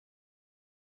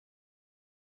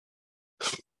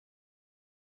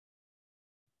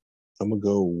gonna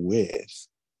go with.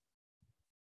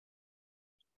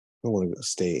 I want to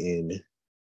stay in.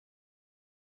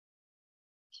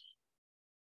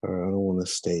 I don't want to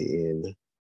stay in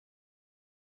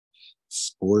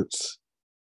sports.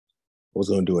 I was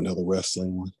gonna do another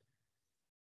wrestling one,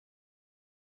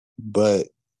 but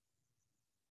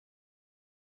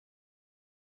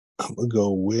I'm gonna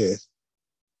go with.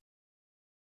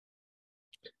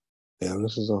 Damn,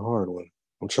 this is a hard one.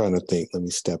 I'm trying to think. Let me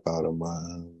step out of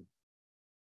my.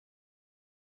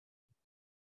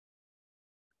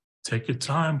 Take your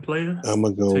time, player. I'm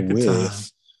gonna go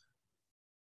with.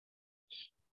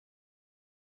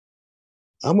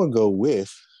 I'm gonna go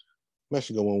with. I'm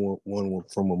actually going one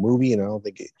from a movie, and I don't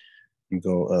think you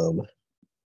go.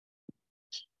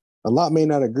 A lot may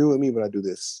not agree with me, but I do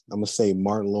this. I'm gonna say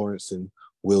Martin Lawrence and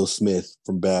Will Smith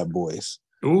from Bad Boys.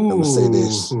 Ooh, I'm gonna say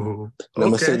this. And I'm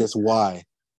gonna say this why.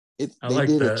 They like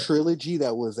did that. A trilogy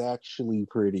that was actually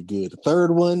pretty good. The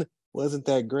third one wasn't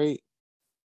that great,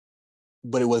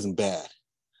 but it wasn't bad.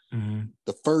 Mm-hmm.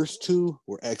 The first 2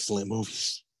 were excellent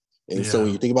movies. And so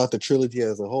when you think about the trilogy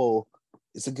as a whole,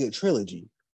 it's a good trilogy.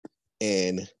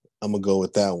 And I'm going to go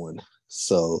with that one.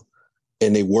 So,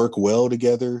 and they work well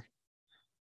together.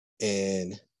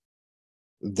 And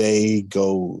they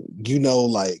go,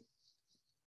 like,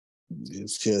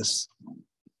 it's just,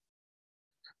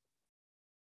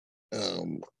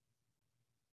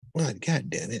 God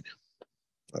damn it.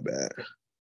 My bad.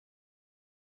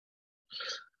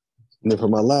 And then for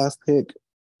my last pick,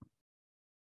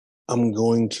 I'm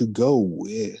going to go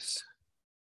with,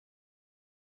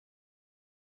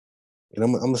 and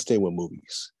I'm gonna stay with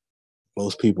movies.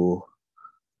 Most people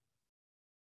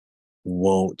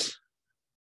won't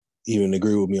even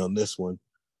agree with me on this one,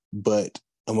 but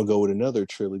I'm gonna go with another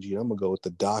trilogy. I'm gonna go with the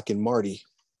Doc and Marty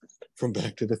from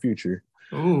Back to the Future.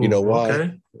 Ooh, you know why?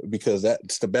 Okay. Because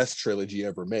that's the best trilogy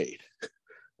ever made.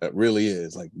 That really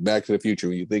is. Like Back to the Future.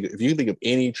 When if you think of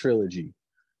any trilogy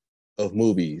of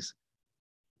movies,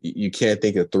 you can't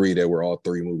think of three that were all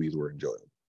three movies were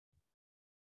enjoyable.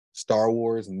 Star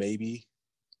Wars, maybe,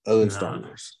 other than Star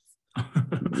Wars.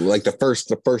 Like the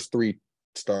first three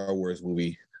Star Wars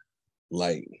movie,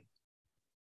 like,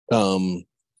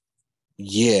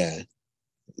 yeah,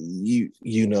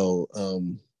 you know,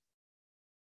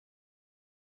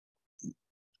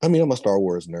 I mean, I'm a Star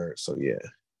Wars nerd, so yeah.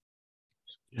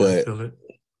 Yeah, I feel it.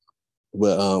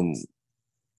 But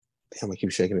damn, I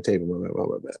keep shaking the table.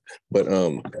 My bad. But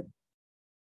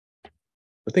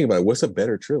think about it. What's a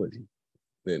better trilogy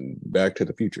than Back to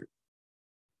the Future?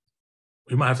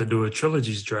 We might have to do a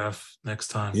trilogies draft next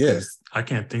time. Yeah. I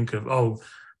can't think of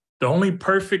the only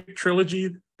perfect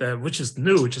trilogy which is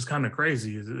new, which is kind of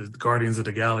crazy, is Guardians of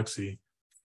the Galaxy.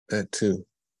 That too.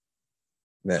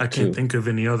 I can't think of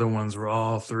any other ones where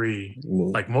all three.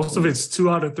 Like most of it's 2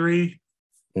 out of 3.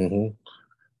 Mm-hmm.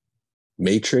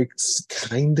 Matrix,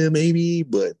 kinda maybe,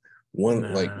 but one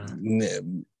but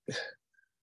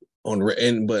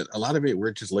a lot of it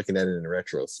we're just looking at it in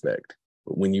retrospect.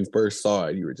 But when you first saw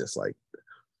it, you were just like,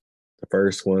 the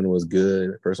first one was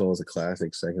good. The first one was a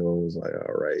classic. Second one was like,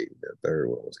 all right. The third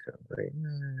one was kind of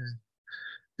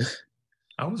like,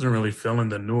 I wasn't really feeling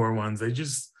the newer ones.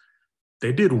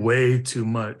 They did way too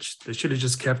much. They should have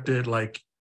just kept it like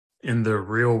in the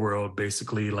real world,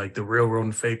 basically, like the real world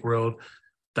and fake world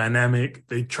dynamic.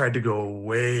 They tried to go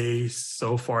way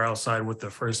so far outside what the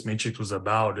first Matrix was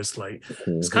about. It's like,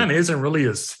 this kind of isn't really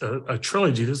a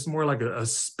trilogy. This is more like a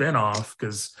spinoff,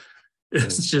 because it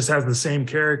just has the same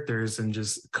characters and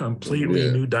just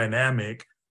completely new dynamic.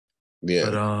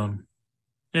 Yeah. But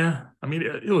yeah, I mean,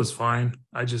 it was fine.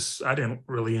 I didn't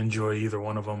really enjoy either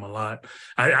one of them a lot.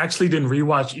 I actually didn't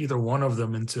rewatch either one of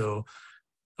them until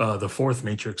the fourth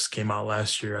Matrix came out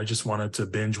last year. I just wanted to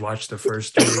binge watch the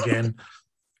first 3 again.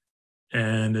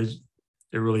 And it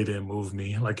really didn't move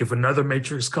me. Like if another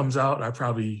Matrix comes out, I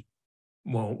probably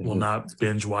will not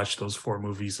binge watch those 4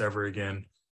 movies ever again.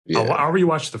 Yeah. I'll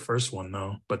rewatch the first one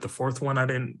though, but the fourth one I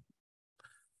didn't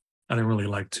really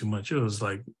like too much. It was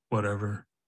like whatever.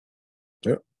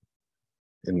 Yep.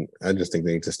 And I just think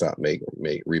they need to stop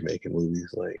remaking movies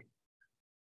like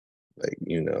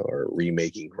or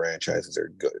remaking franchises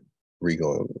or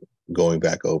going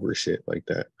back over shit like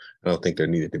that. I don't think there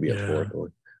needed to be a fourth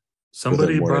one.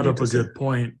 Somebody brought up a good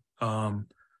point.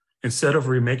 Instead of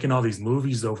remaking all these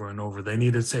movies over and over, they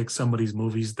need to take some of these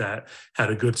movies that had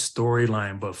a good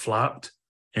storyline but flopped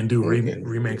and do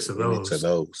remakes of those.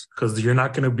 Because you're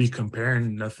not going to be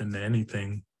comparing nothing to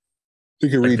anything. You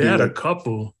can redo. They had a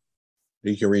couple.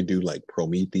 You can redo like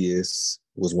Prometheus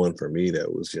was one for me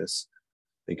that was just.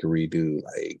 They could redo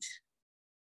like.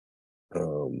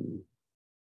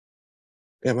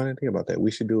 Damn, I didn't think about that. We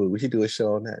should do a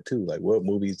show on that too. Like, what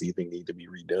movies do you think need to be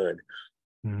redone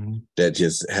that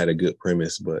just had a good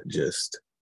premise but just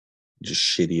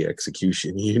shitty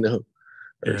execution? Yeah,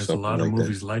 there's a lot of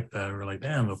movies like that. We're like,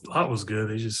 damn, the plot was good.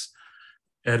 They just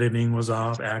editing was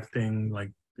off, acting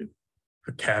like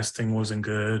the casting wasn't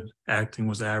good, acting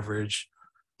was average.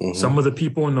 Some of the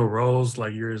people in the roles,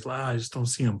 like yours, I just don't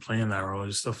see them playing that role,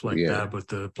 just stuff like that. But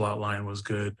the plot line was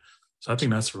good. So I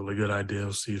think that's a really good idea.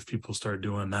 We'll see if people start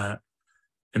doing that.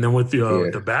 And then with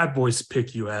the Bad Boys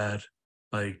pick you had,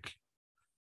 like,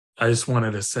 I just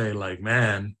wanted to say, like,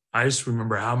 man, I just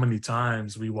remember how many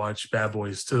times we watched Bad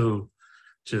Boys 2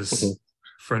 just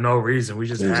for no reason. We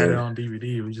just had it on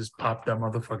DVD. We just popped that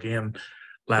motherfucker in,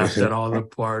 laughed at all the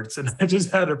parts. And I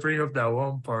just had to bring up that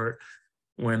one part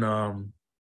when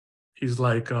he's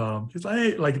like,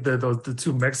 hey, like the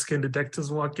 2 Mexican detectives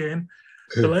walk in.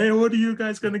 They're like, hey, what are you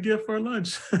guys gonna get for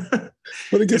lunch? And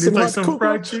he's like, some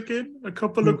fried chicken, a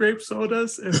couple of grape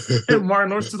sodas, and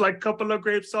Martin Lawrence is like, couple of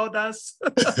grape sodas.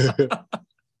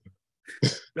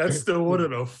 That's still one of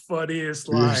the funniest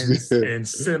lines in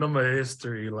cinema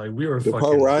history. Like, we were fucking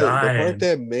dying. The part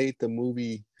that made the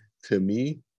movie to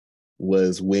me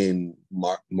was when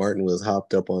Martin was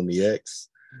hopped up on the X.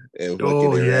 And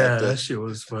that shit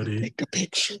was funny. Take a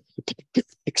picture.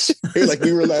 Like,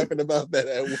 we were laughing about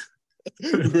that.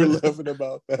 We were laughing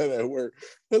about that at work.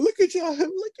 Look at y'all, I'm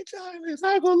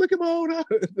gonna look at my own eyes.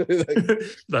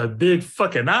 The big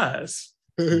fucking eyes.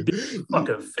 Big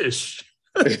fucking fish.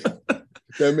 That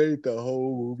made the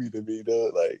whole movie to me,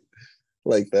 though.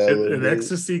 Like that. And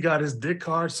Ecstasy got his dick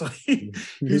hard, so he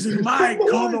said, Mike,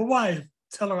 call the wife.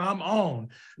 Tell her I'm on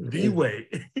the way.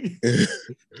 And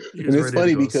it's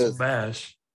funny because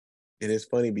smash. And it's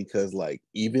funny because like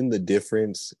even the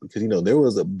difference, because there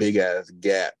was a big ass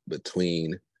gap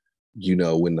between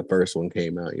when the first one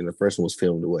came out. The first one was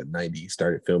filmed in 90,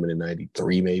 started filming in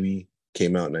 93 maybe,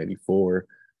 came out in 94.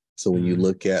 So when you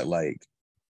look at like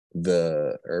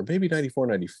or maybe 94,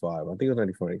 95, I think it was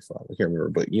 94, 95, I can't remember,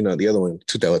 but the other one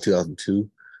 2002,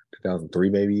 2003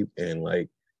 maybe, and like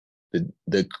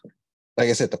the like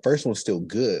I said, the first one's still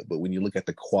good, but when you look at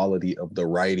the quality of the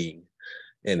writing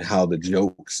and how the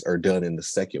jokes are done in the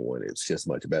second one, it's just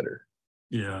much better.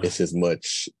 Yeah. It's just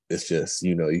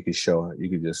you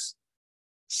can just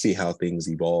see how things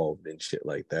evolved and shit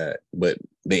like that. But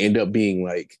they end up being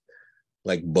like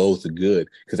both good,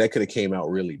 because that could have came out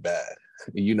really bad.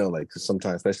 Like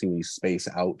sometimes, especially when you space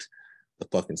out the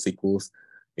fucking sequels,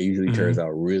 it usually turns out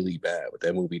really bad. But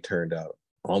that movie turned out,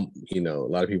 a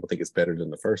lot of people think it's better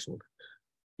than the first one.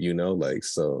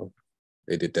 So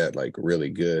they did that like really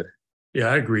good. Yeah,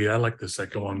 I agree. I like the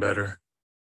second one better.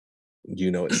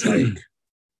 It's like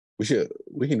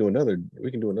we can do another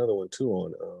one too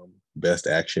on best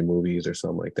action movies or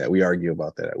something like that. We argue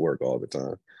about that at work all the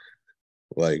time.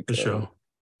 Like for sure.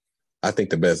 I think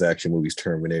the best action movie is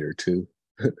Terminator 2,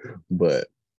 but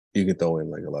you can throw in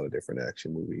like a lot of different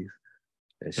action movies.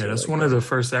 Yeah, that's one of the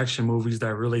first action movies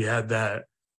that really had that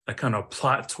kind of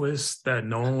plot twist that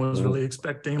no one was really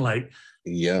expecting. Like,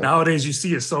 nowadays you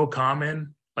see it so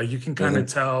common. Like you can kind of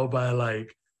tell by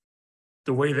like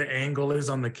the way the angle is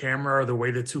on the camera or the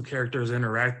way the two characters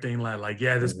interacting. Like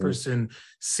this person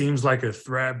seems like a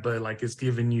threat, but like it's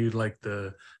giving you like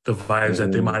the vibes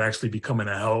that they might actually be coming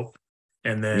to help.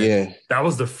 And then that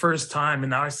was the first time, and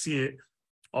now I see it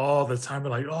all the time. They're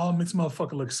like, oh, it makes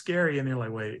motherfucker look scary. And they're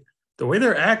like, wait, the way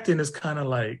they're acting is kind of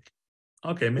like,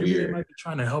 okay, maybe they might be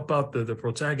trying to help out the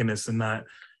protagonist and not,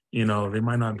 they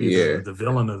might not be the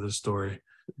villain of the story.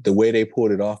 The way they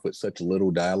pulled it off with such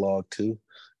little dialogue too.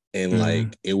 And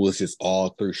like, it was just all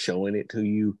through showing it to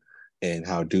you, and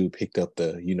how dude picked up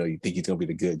you think he's going to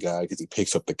be the good guy because he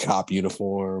picks up the cop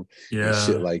uniform and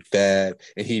shit like that.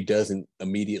 And he doesn't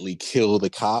immediately kill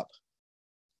the cop,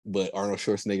 but Arnold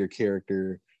Schwarzenegger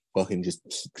character fucking just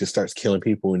starts killing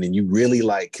people. And then you really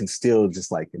like can still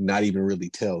just like not even really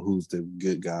tell who's the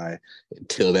good guy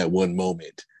until that one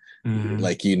moment.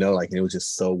 Like, like it was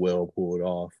just so well pulled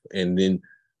off. And then,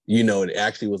 it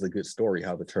actually was a good story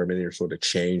how the Terminator sort of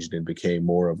changed and became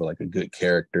more of like a good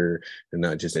character, and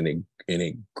not just and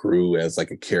it grew as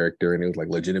like a character, and it was like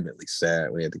legitimately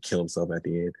sad when he had to kill himself at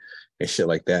the end and shit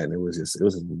like that. And it was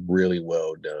really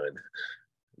well done.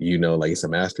 Like it's a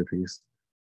masterpiece.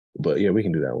 But yeah, we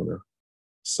can do that one though.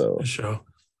 So for sure.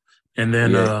 And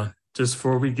then just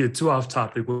before we get too off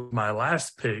topic, with my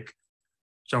last pick,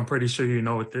 which I'm pretty sure you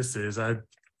know what this is, I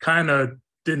kind of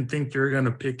didn't think you were going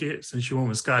to pick it since you went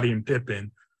with Scotty and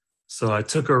Pippen. So I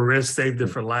took a risk, saved it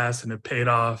for last, and it paid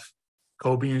off.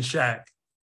 Kobe and Shaq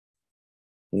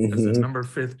as the number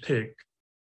 5th pick.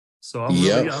 So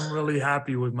I'm really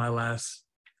happy with my last,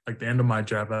 like the end of my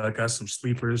draft. I got some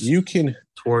sleepers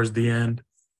towards the end.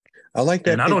 I like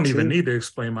that. And I don't even need to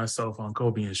explain myself on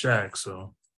Kobe and Shaq.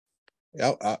 So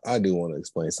I do want to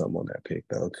explain something on that pick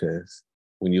though, because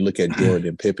when you look at Jordan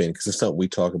and Pippen, because it's something we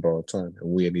talk about all the time, and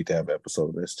we need to have an episode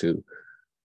of this too.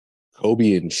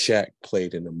 Kobe and Shaq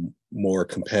played in a more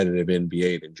competitive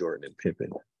NBA than Jordan and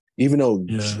Pippen. Even though,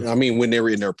 I mean, when they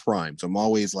were in their primes, I'm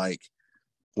always like,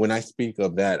 when I speak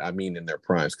of that, I mean in their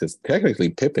primes, because technically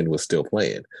Pippen was still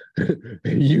playing.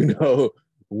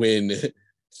 When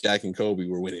Shaq and Kobe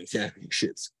were winning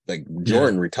championships. Like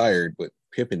Jordan retired, but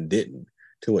Pippen didn't.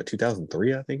 To what,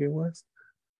 2003, I think it was?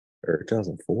 Or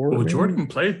 2004? Well, maybe?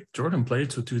 Jordan played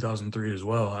till 2003 as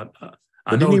well. I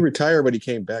know, didn't he retire, but he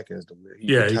came back as he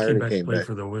came back to play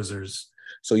for the Wizards.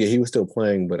 So yeah, he was still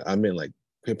playing, but I meant like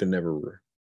Pippen never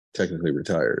technically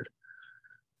retired.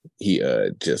 He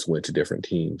just went to different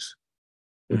teams.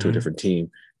 To a different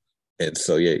team. And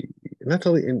so yeah,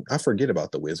 and I forget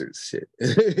about the Wizards shit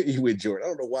with Jordan. I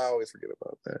don't know why I always forget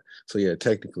about that. So yeah,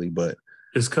 technically, but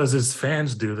it's because his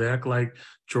fans do. They act like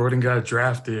Jordan got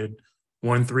drafted,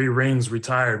 won 3 rings,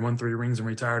 retired, won 3 rings and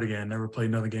retired again, never played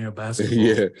another game of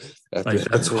basketball.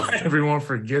 That's why everyone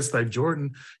forgets. Like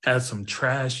Jordan had some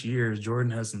trash years.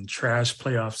 Jordan has some trash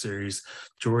playoff series.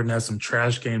 Jordan has some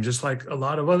trash games, just like a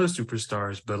lot of other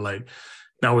superstars. But like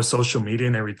now with social media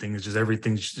and everything's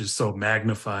just so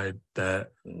magnified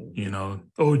that,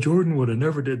 oh, Jordan would have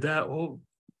never did that. Well,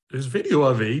 there's video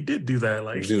of it. He did do that.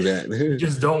 Like, do that. You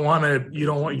just don't want to.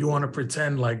 You want to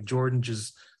pretend like Jordan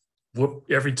just whooped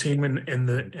every team in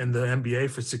the NBA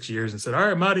for 6 years and said, "All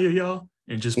right, I'm out of here, y'all,"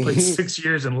 and just played 6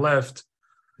 years and left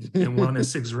and won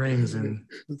his 6 rings and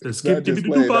skip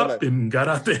and got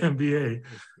out the NBA.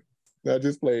 Not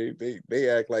just play. They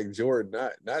act like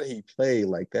Jordan. Not he played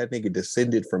like that nigga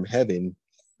descended from heaven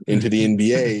into the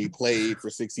NBA, played for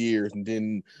 6 years, and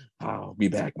then I'll be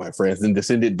back, my friends, and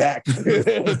descended back to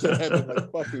heaven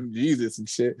like fucking Jesus and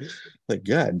shit. Like,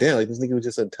 god damn, like this nigga was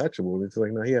just untouchable. And it's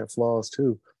like, no, he had flaws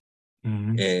too.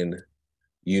 And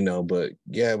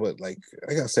but like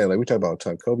I gotta say, like we talk about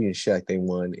Kobe and Shaq, they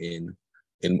won in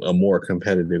a more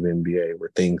competitive NBA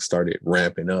where things started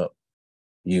ramping up,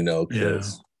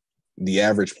 because the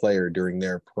average player during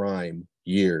their prime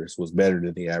years was better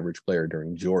than the average player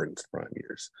during Jordan's prime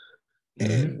years.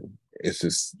 And it's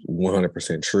just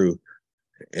 100% true.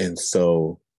 And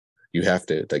so you have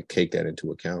to like take that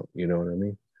into account. You know what I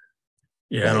mean?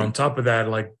 Yeah. And on top of that,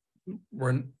 like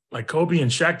like Kobe and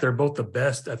Shaq, they're both the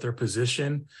best at their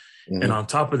position. And on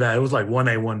top of that, it was like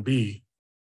 1A, 1B.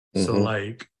 So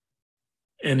like,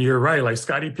 and you're right, like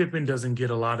Scottie Pippen doesn't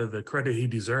get a lot of the credit he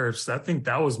deserves. I think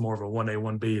that was more of a 1A,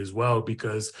 1B as well,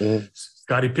 because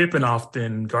Scottie Pippen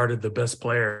often guarded the best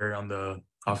player on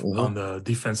the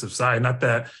defensive side. Not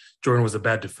that Jordan was a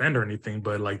bad defender or anything,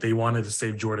 but like they wanted to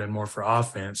save Jordan more for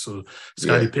offense. So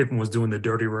Scottie Pippen was doing the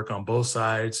dirty work on both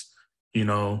sides,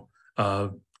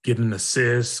 getting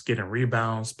assists, getting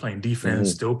rebounds, playing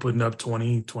defense, still putting up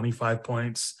 20, 25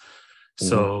 points.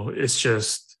 So it's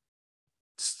just,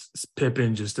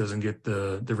 Pippen just doesn't get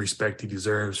the respect he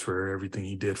deserves for everything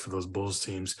he did for those Bulls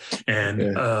teams. And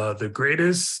the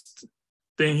greatest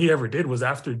thing he ever did was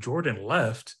after Jordan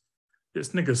left, this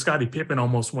nigga Scottie Pippen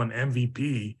almost won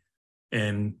MVP,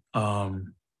 and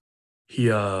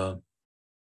he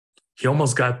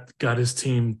almost got his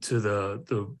team to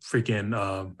the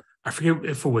freaking I forget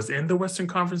if it was in the Western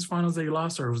Conference Finals they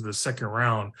lost or it was the second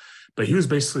round, but he was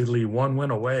basically one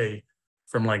win away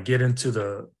from like getting to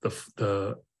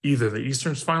the either the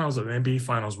Eastern Finals or the NBA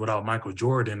Finals without Michael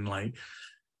Jordan. Like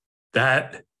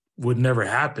that would never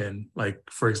happen. Like,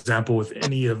 for example, with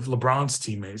any of LeBron's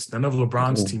teammates, none of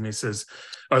LeBron's teammates says,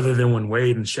 other than when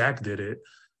Wade and Shaq did it,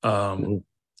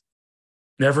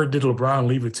 never did LeBron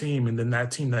leave a team. And then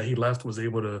that team that he left was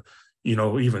able to,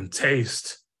 even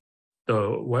taste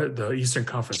the Eastern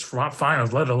Conference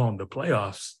Finals, let alone the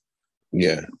playoffs.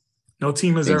 Yeah. No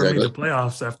team has ever made the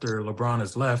playoffs after LeBron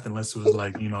has left, unless it was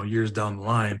like, years down the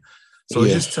line. So it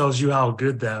just tells you how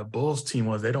good that Bulls team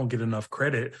was. They don't get enough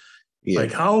credit. Yeah.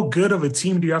 Like, how good of a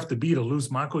team do you have to be to lose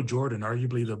Michael Jordan,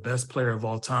 arguably the best player of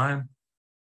all time,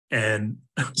 and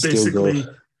basically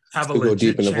have a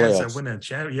legit chance at winning a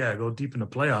championship? Yeah, go deep in the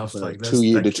playoffs. Like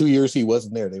the 2 years he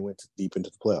wasn't there, they went deep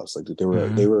into the playoffs. Like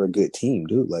they were a good team,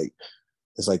 dude. Like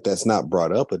it's like that's not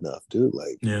brought up enough, dude.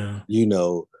 Like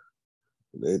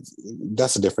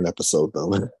that's a different episode,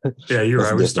 though. Yeah, you're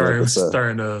right. We're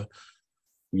starting to,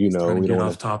 we don't get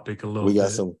off topic a little bit. We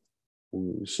got some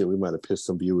shit. We might have pissed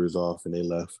some viewers off, and they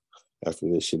left after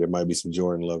this shit. There might be some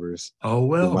Jordan lovers. Oh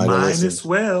well, mine as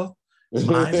well.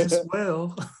 Mine as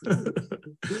well.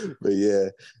 But yeah,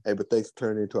 hey, but thanks for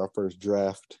turning into our first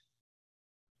draft.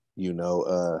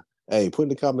 Hey, put in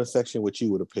the comment section what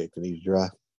you would have picked in each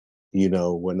draft. Hey,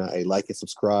 like and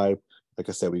subscribe. Like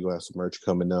I said, we gonna have some merch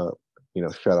coming up.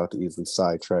 Shout out to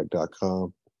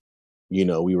easilysidetrack.com.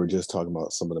 We were just talking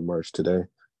about some of the merch today.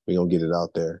 We're going to get it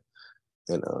out there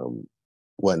and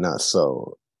whatnot.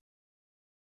 So,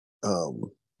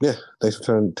 thanks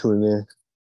for tuning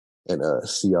in, and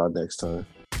see y'all next time.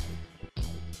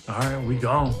 All right, we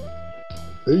gone.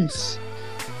 Peace.